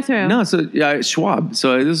So- do you go through? No, so yeah, Schwab.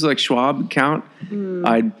 So this is like Schwab account.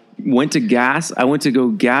 I went to gas. I went to go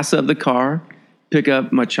gas up the car, pick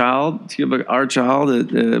up my child, pick up our child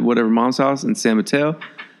at whatever mom's house in San Mateo.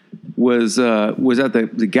 Was at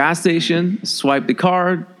the gas station, swiped the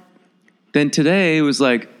card. Then today it was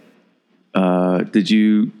like, did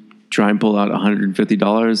you try and pull out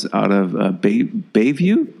 $150 out of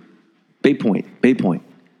Bayview? Baypoint.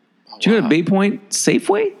 Did you go to Baypoint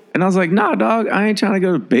Safeway? And I was like, nah, dog, I ain't trying to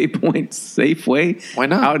go to Baypoint Safeway. Why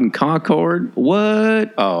not? Out in Concord.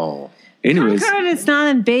 What? Oh. Anyways. Concord is not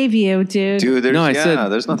in Bayview, dude. Dude, there's, No, I said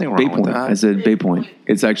there's nothing wrong Baypoint. with that. I said Baypoint.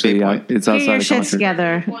 It's actually Baypoint. it's Get outside your of shit Concord.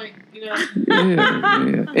 together.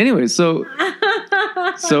 Yeah. Anyway, so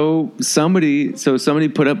somebody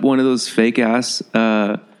put up one of those fake ass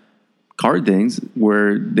card things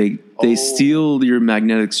where they steal your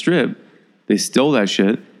magnetic strip. They stole that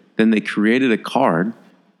shit. Then they created a card,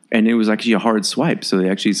 and it was actually a hard swipe. So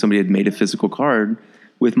somebody had made a physical card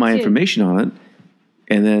with my information on it,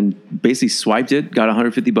 and then basically swiped it, got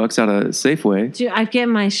 $150 out of Safeway. Dude, I get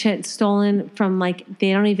my shit stolen from like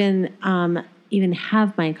they don't even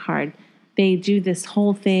have my card. They do this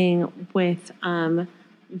whole thing with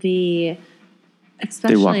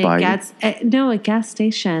especially by at gas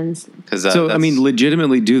stations. So I mean,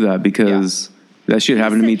 legitimately do that because that shit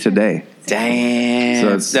happened to me today.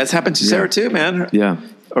 damn. So that's happened to Sarah too, man. Yeah.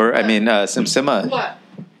 Or I mean, Sim Simma. What?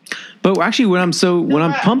 But actually, when I'm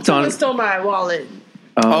pumped on Someone it, stole my wallet.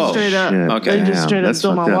 Oh, Straight up. shit. Okay. They just straight up that's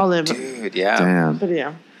stole my fucked up. wallet. dude, yeah. Damn. But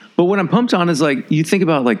yeah. But what I'm pumped on is like, you think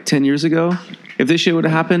about like 10 years ago, if this shit would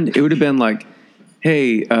have happened, it would have been like,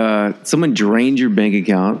 hey, someone drained your bank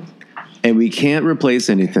account and we can't replace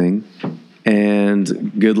anything,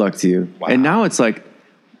 and good luck to you. Wow. And now it's like,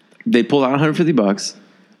 they pull out $150.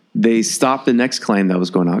 They stopped the next claim that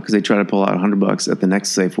was going out because they tried to pull out $100 at the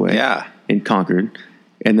next Safeway Yeah. in Concord.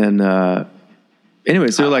 And then, anyway,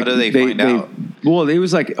 so How like do they find out? Well, it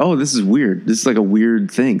was like, oh, this is weird. This is like a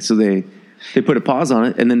weird thing. So they put a pause on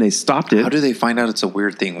it and then they stopped it. How do they find out it's a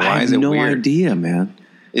weird thing? Why I have is it no weird? idea, man.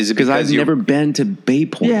 Is it Because I've you're- never been to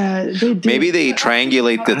Baypoint. Yeah, they did. Maybe they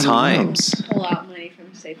triangulate the don't know. times. Pull out money from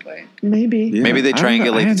Safeway. Maybe. Yeah, Maybe they I don't know. I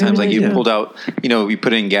triangulate the have no times. Like you idea. pulled out, you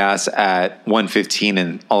put in gas at 1:15,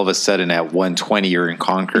 and all of a sudden at 1:20 you're in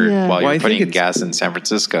Concord Yeah. while Well, you're I think putting it's- gas in San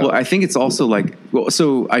Francisco. Well, I think it's also like,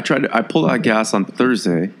 so I pulled out gas on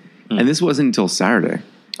Thursday, and this wasn't until Saturday.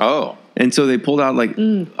 oh, And so they pulled out like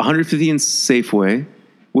 150 in Safeway,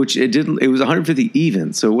 which it was 150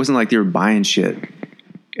 even. So it wasn't like they were buying shit.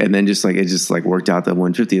 And then it just worked out that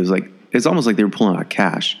 150. It was like, it's almost like they were pulling out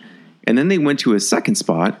cash. And then they went to a second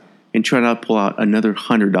spot and tried to pull out another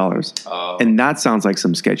 $100. Oh. And that sounds like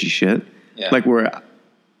some sketchy shit. Yeah. Like where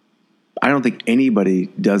I don't think anybody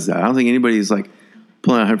does that. I don't think anybody's like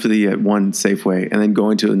pulling out 150 at one Safeway and then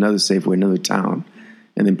going to another Safeway, another town,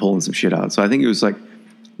 and then pulling some shit out. So I think it was like,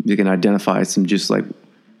 you can identify some just like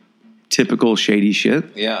typical shady shit.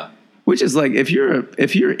 yeah. Which is like, if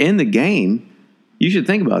you're in the game, you should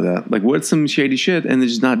think about that. Like, what's some shady shit, and then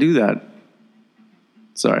just not do that.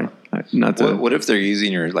 Sorry, not to. What if they're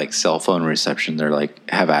using your like cell phone reception? They're like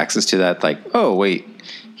have access to that. Like, oh wait,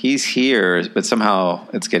 he's here, but somehow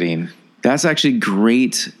it's getting. That's actually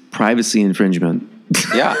great privacy infringement.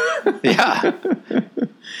 Yeah, yeah.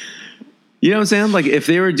 You know what I'm saying? Like, if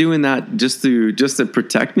they were doing that just to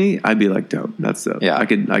protect me, I'd be like, dope. That's dope. Yeah. I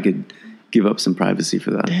could give up some privacy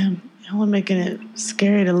for that. Damn. Y'all are making it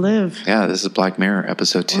scary to live. Yeah, this is Black Mirror,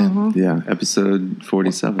 episode 10. Yeah, episode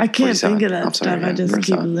 47. I can't 47. think of that I'm sorry, stuff. I yeah, just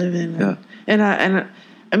keep 47. living. Yeah. And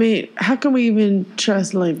I mean, how can we even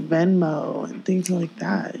trust like Venmo and things like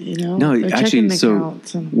that? You know? No, Their actually, checking so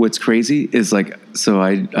accounts and- what's crazy is like, so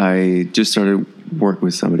I just started work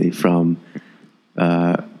with somebody from,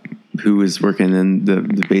 who was working in the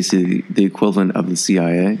basically the equivalent of the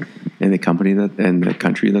CIA in the company and the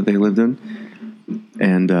country that they lived in.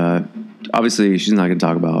 And obviously, she's not going to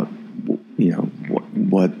talk about, you know,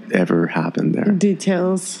 whatever happened there,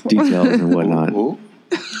 details. and whatnot. Who?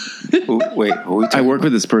 Wait, who are we I talking work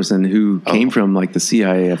with this person who came from like the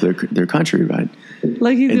CIA of their country, right?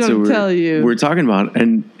 Like he's And going so to tell you. we're talking about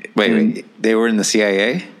and Wait, they were in the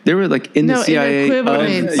CIA? they were like in No, the in CIA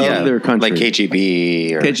equivalent. of Yeah, their country, like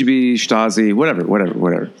KGB or KGB, Stasi, whatever.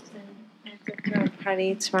 Throw a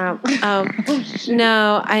party tomorrow. Oh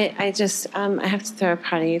no, I just I have to throw a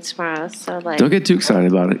party tomorrow. So like, Don't get too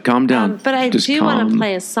excited about it. Calm down. but I Just do want calm to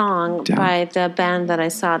play a song down. by the band that I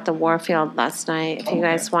saw at the Warfield last night. If you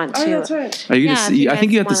guys want to, Oh, that's right. Are you Yeah, gonna if you I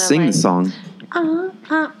think guys you have to wanna, sing the like- song.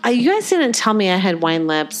 you guys didn't tell me I had wine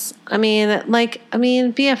lips. I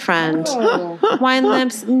mean, be a friend. Wine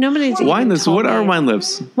lips. Nobody. Wine lips. What are wine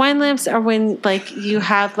lips? Wine lips are when like you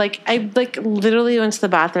have like I like literally went to the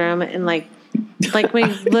bathroom and like my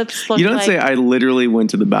lips look You don't like, say I literally went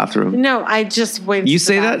to the bathroom. No, I just went You to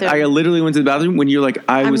say the that bathroom. I literally went to the bathroom when you're like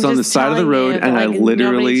I I'm was on the just side of the telling road you and that, I like,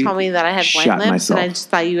 literally nobody told me that I had wine shat lips myself. and I just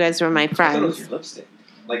thought you guys were my friends. lipstick.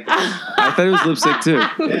 I thought it was lipstick too.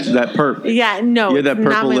 That perp. Yeah, no, You had that it's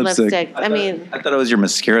not purple my lipstick. I mean, I thought it was your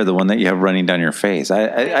mascara, the one that you have running down your face. I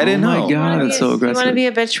didn't Oh my know. God, it's so you want aggressive. to be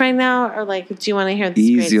a bitch right now, or like, do you want to hear this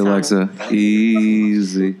Easy, great song? Alexa.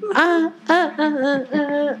 Easy.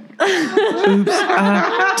 Oops,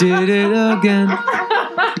 I did it again.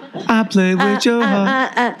 I played with your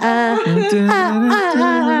heart.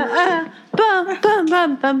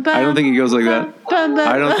 I don't think it goes like that.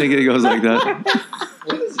 I don't think it goes like that.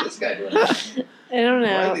 What is this guy doing? I don't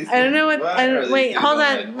know. I don't know what. Wait, hold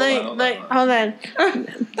on. Hold on.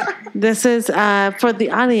 This is for the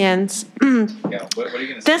audience. Yeah, what are you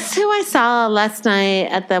gonna say? This is who I saw last night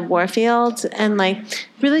at the Warfield, and like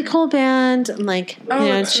really cool band, and like you know,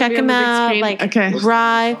 it's check gonna be them on the big out. screen? Like Okay.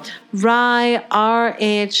 Rye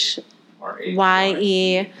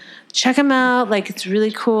RHYE. Check them out. Like it's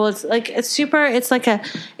really cool. It's like it's super. It's like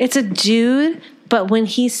it's a dude. But when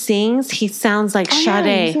he sings, he sounds like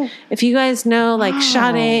Sade. If you guys know, like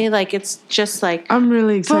Sade, like it's just like I'm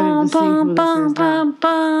really excited bum to see who bum this bum is now. bum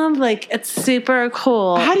bum. Like it's super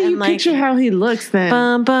cool. How do you And, like, picture how he looks then?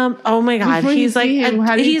 bum bum? Oh my God, Before you he's like see him,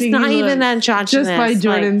 how do you he's think not he even looks? androgynous. Just by like,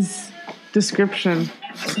 Jordan's description.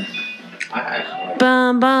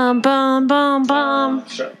 bum bum bum bum bum.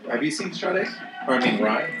 Have you seen Sade? Or I mean,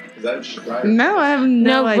 Ryan? Is that Ryan? No, I have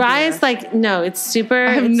No, idea. Rye's like no. It's super.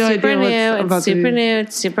 have It's no super idea what's new. about It's to super be. new.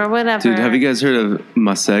 It's super whatever. Dude, have you guys heard of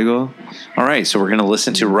Masego? All right, so we're going to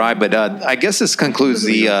listen to Rye, but I guess this concludes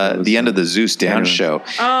the end of the Zeus Down show.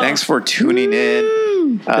 Thanks for tuning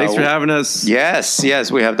in. Thanks for having us. Yes,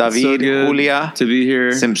 we have David, So good Julia, to be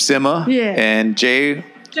here. Simsima, Yeah. and Jojo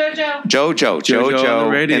on the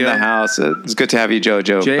radio. in the house. It's good to have you,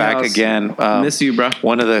 Jojo, back J-House. again. Miss you, bro.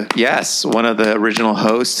 One of the original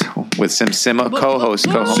hosts with Simsima, co-host.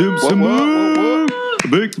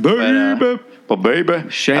 Big baby. But baby,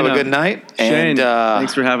 Shayna. have a good night. Shane, And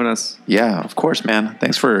thanks for having us. yeah, of course, man.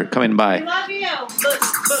 Thanks for coming by. Love you.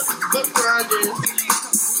 Look, Rogers.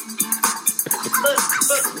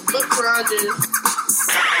 Look, Rogers.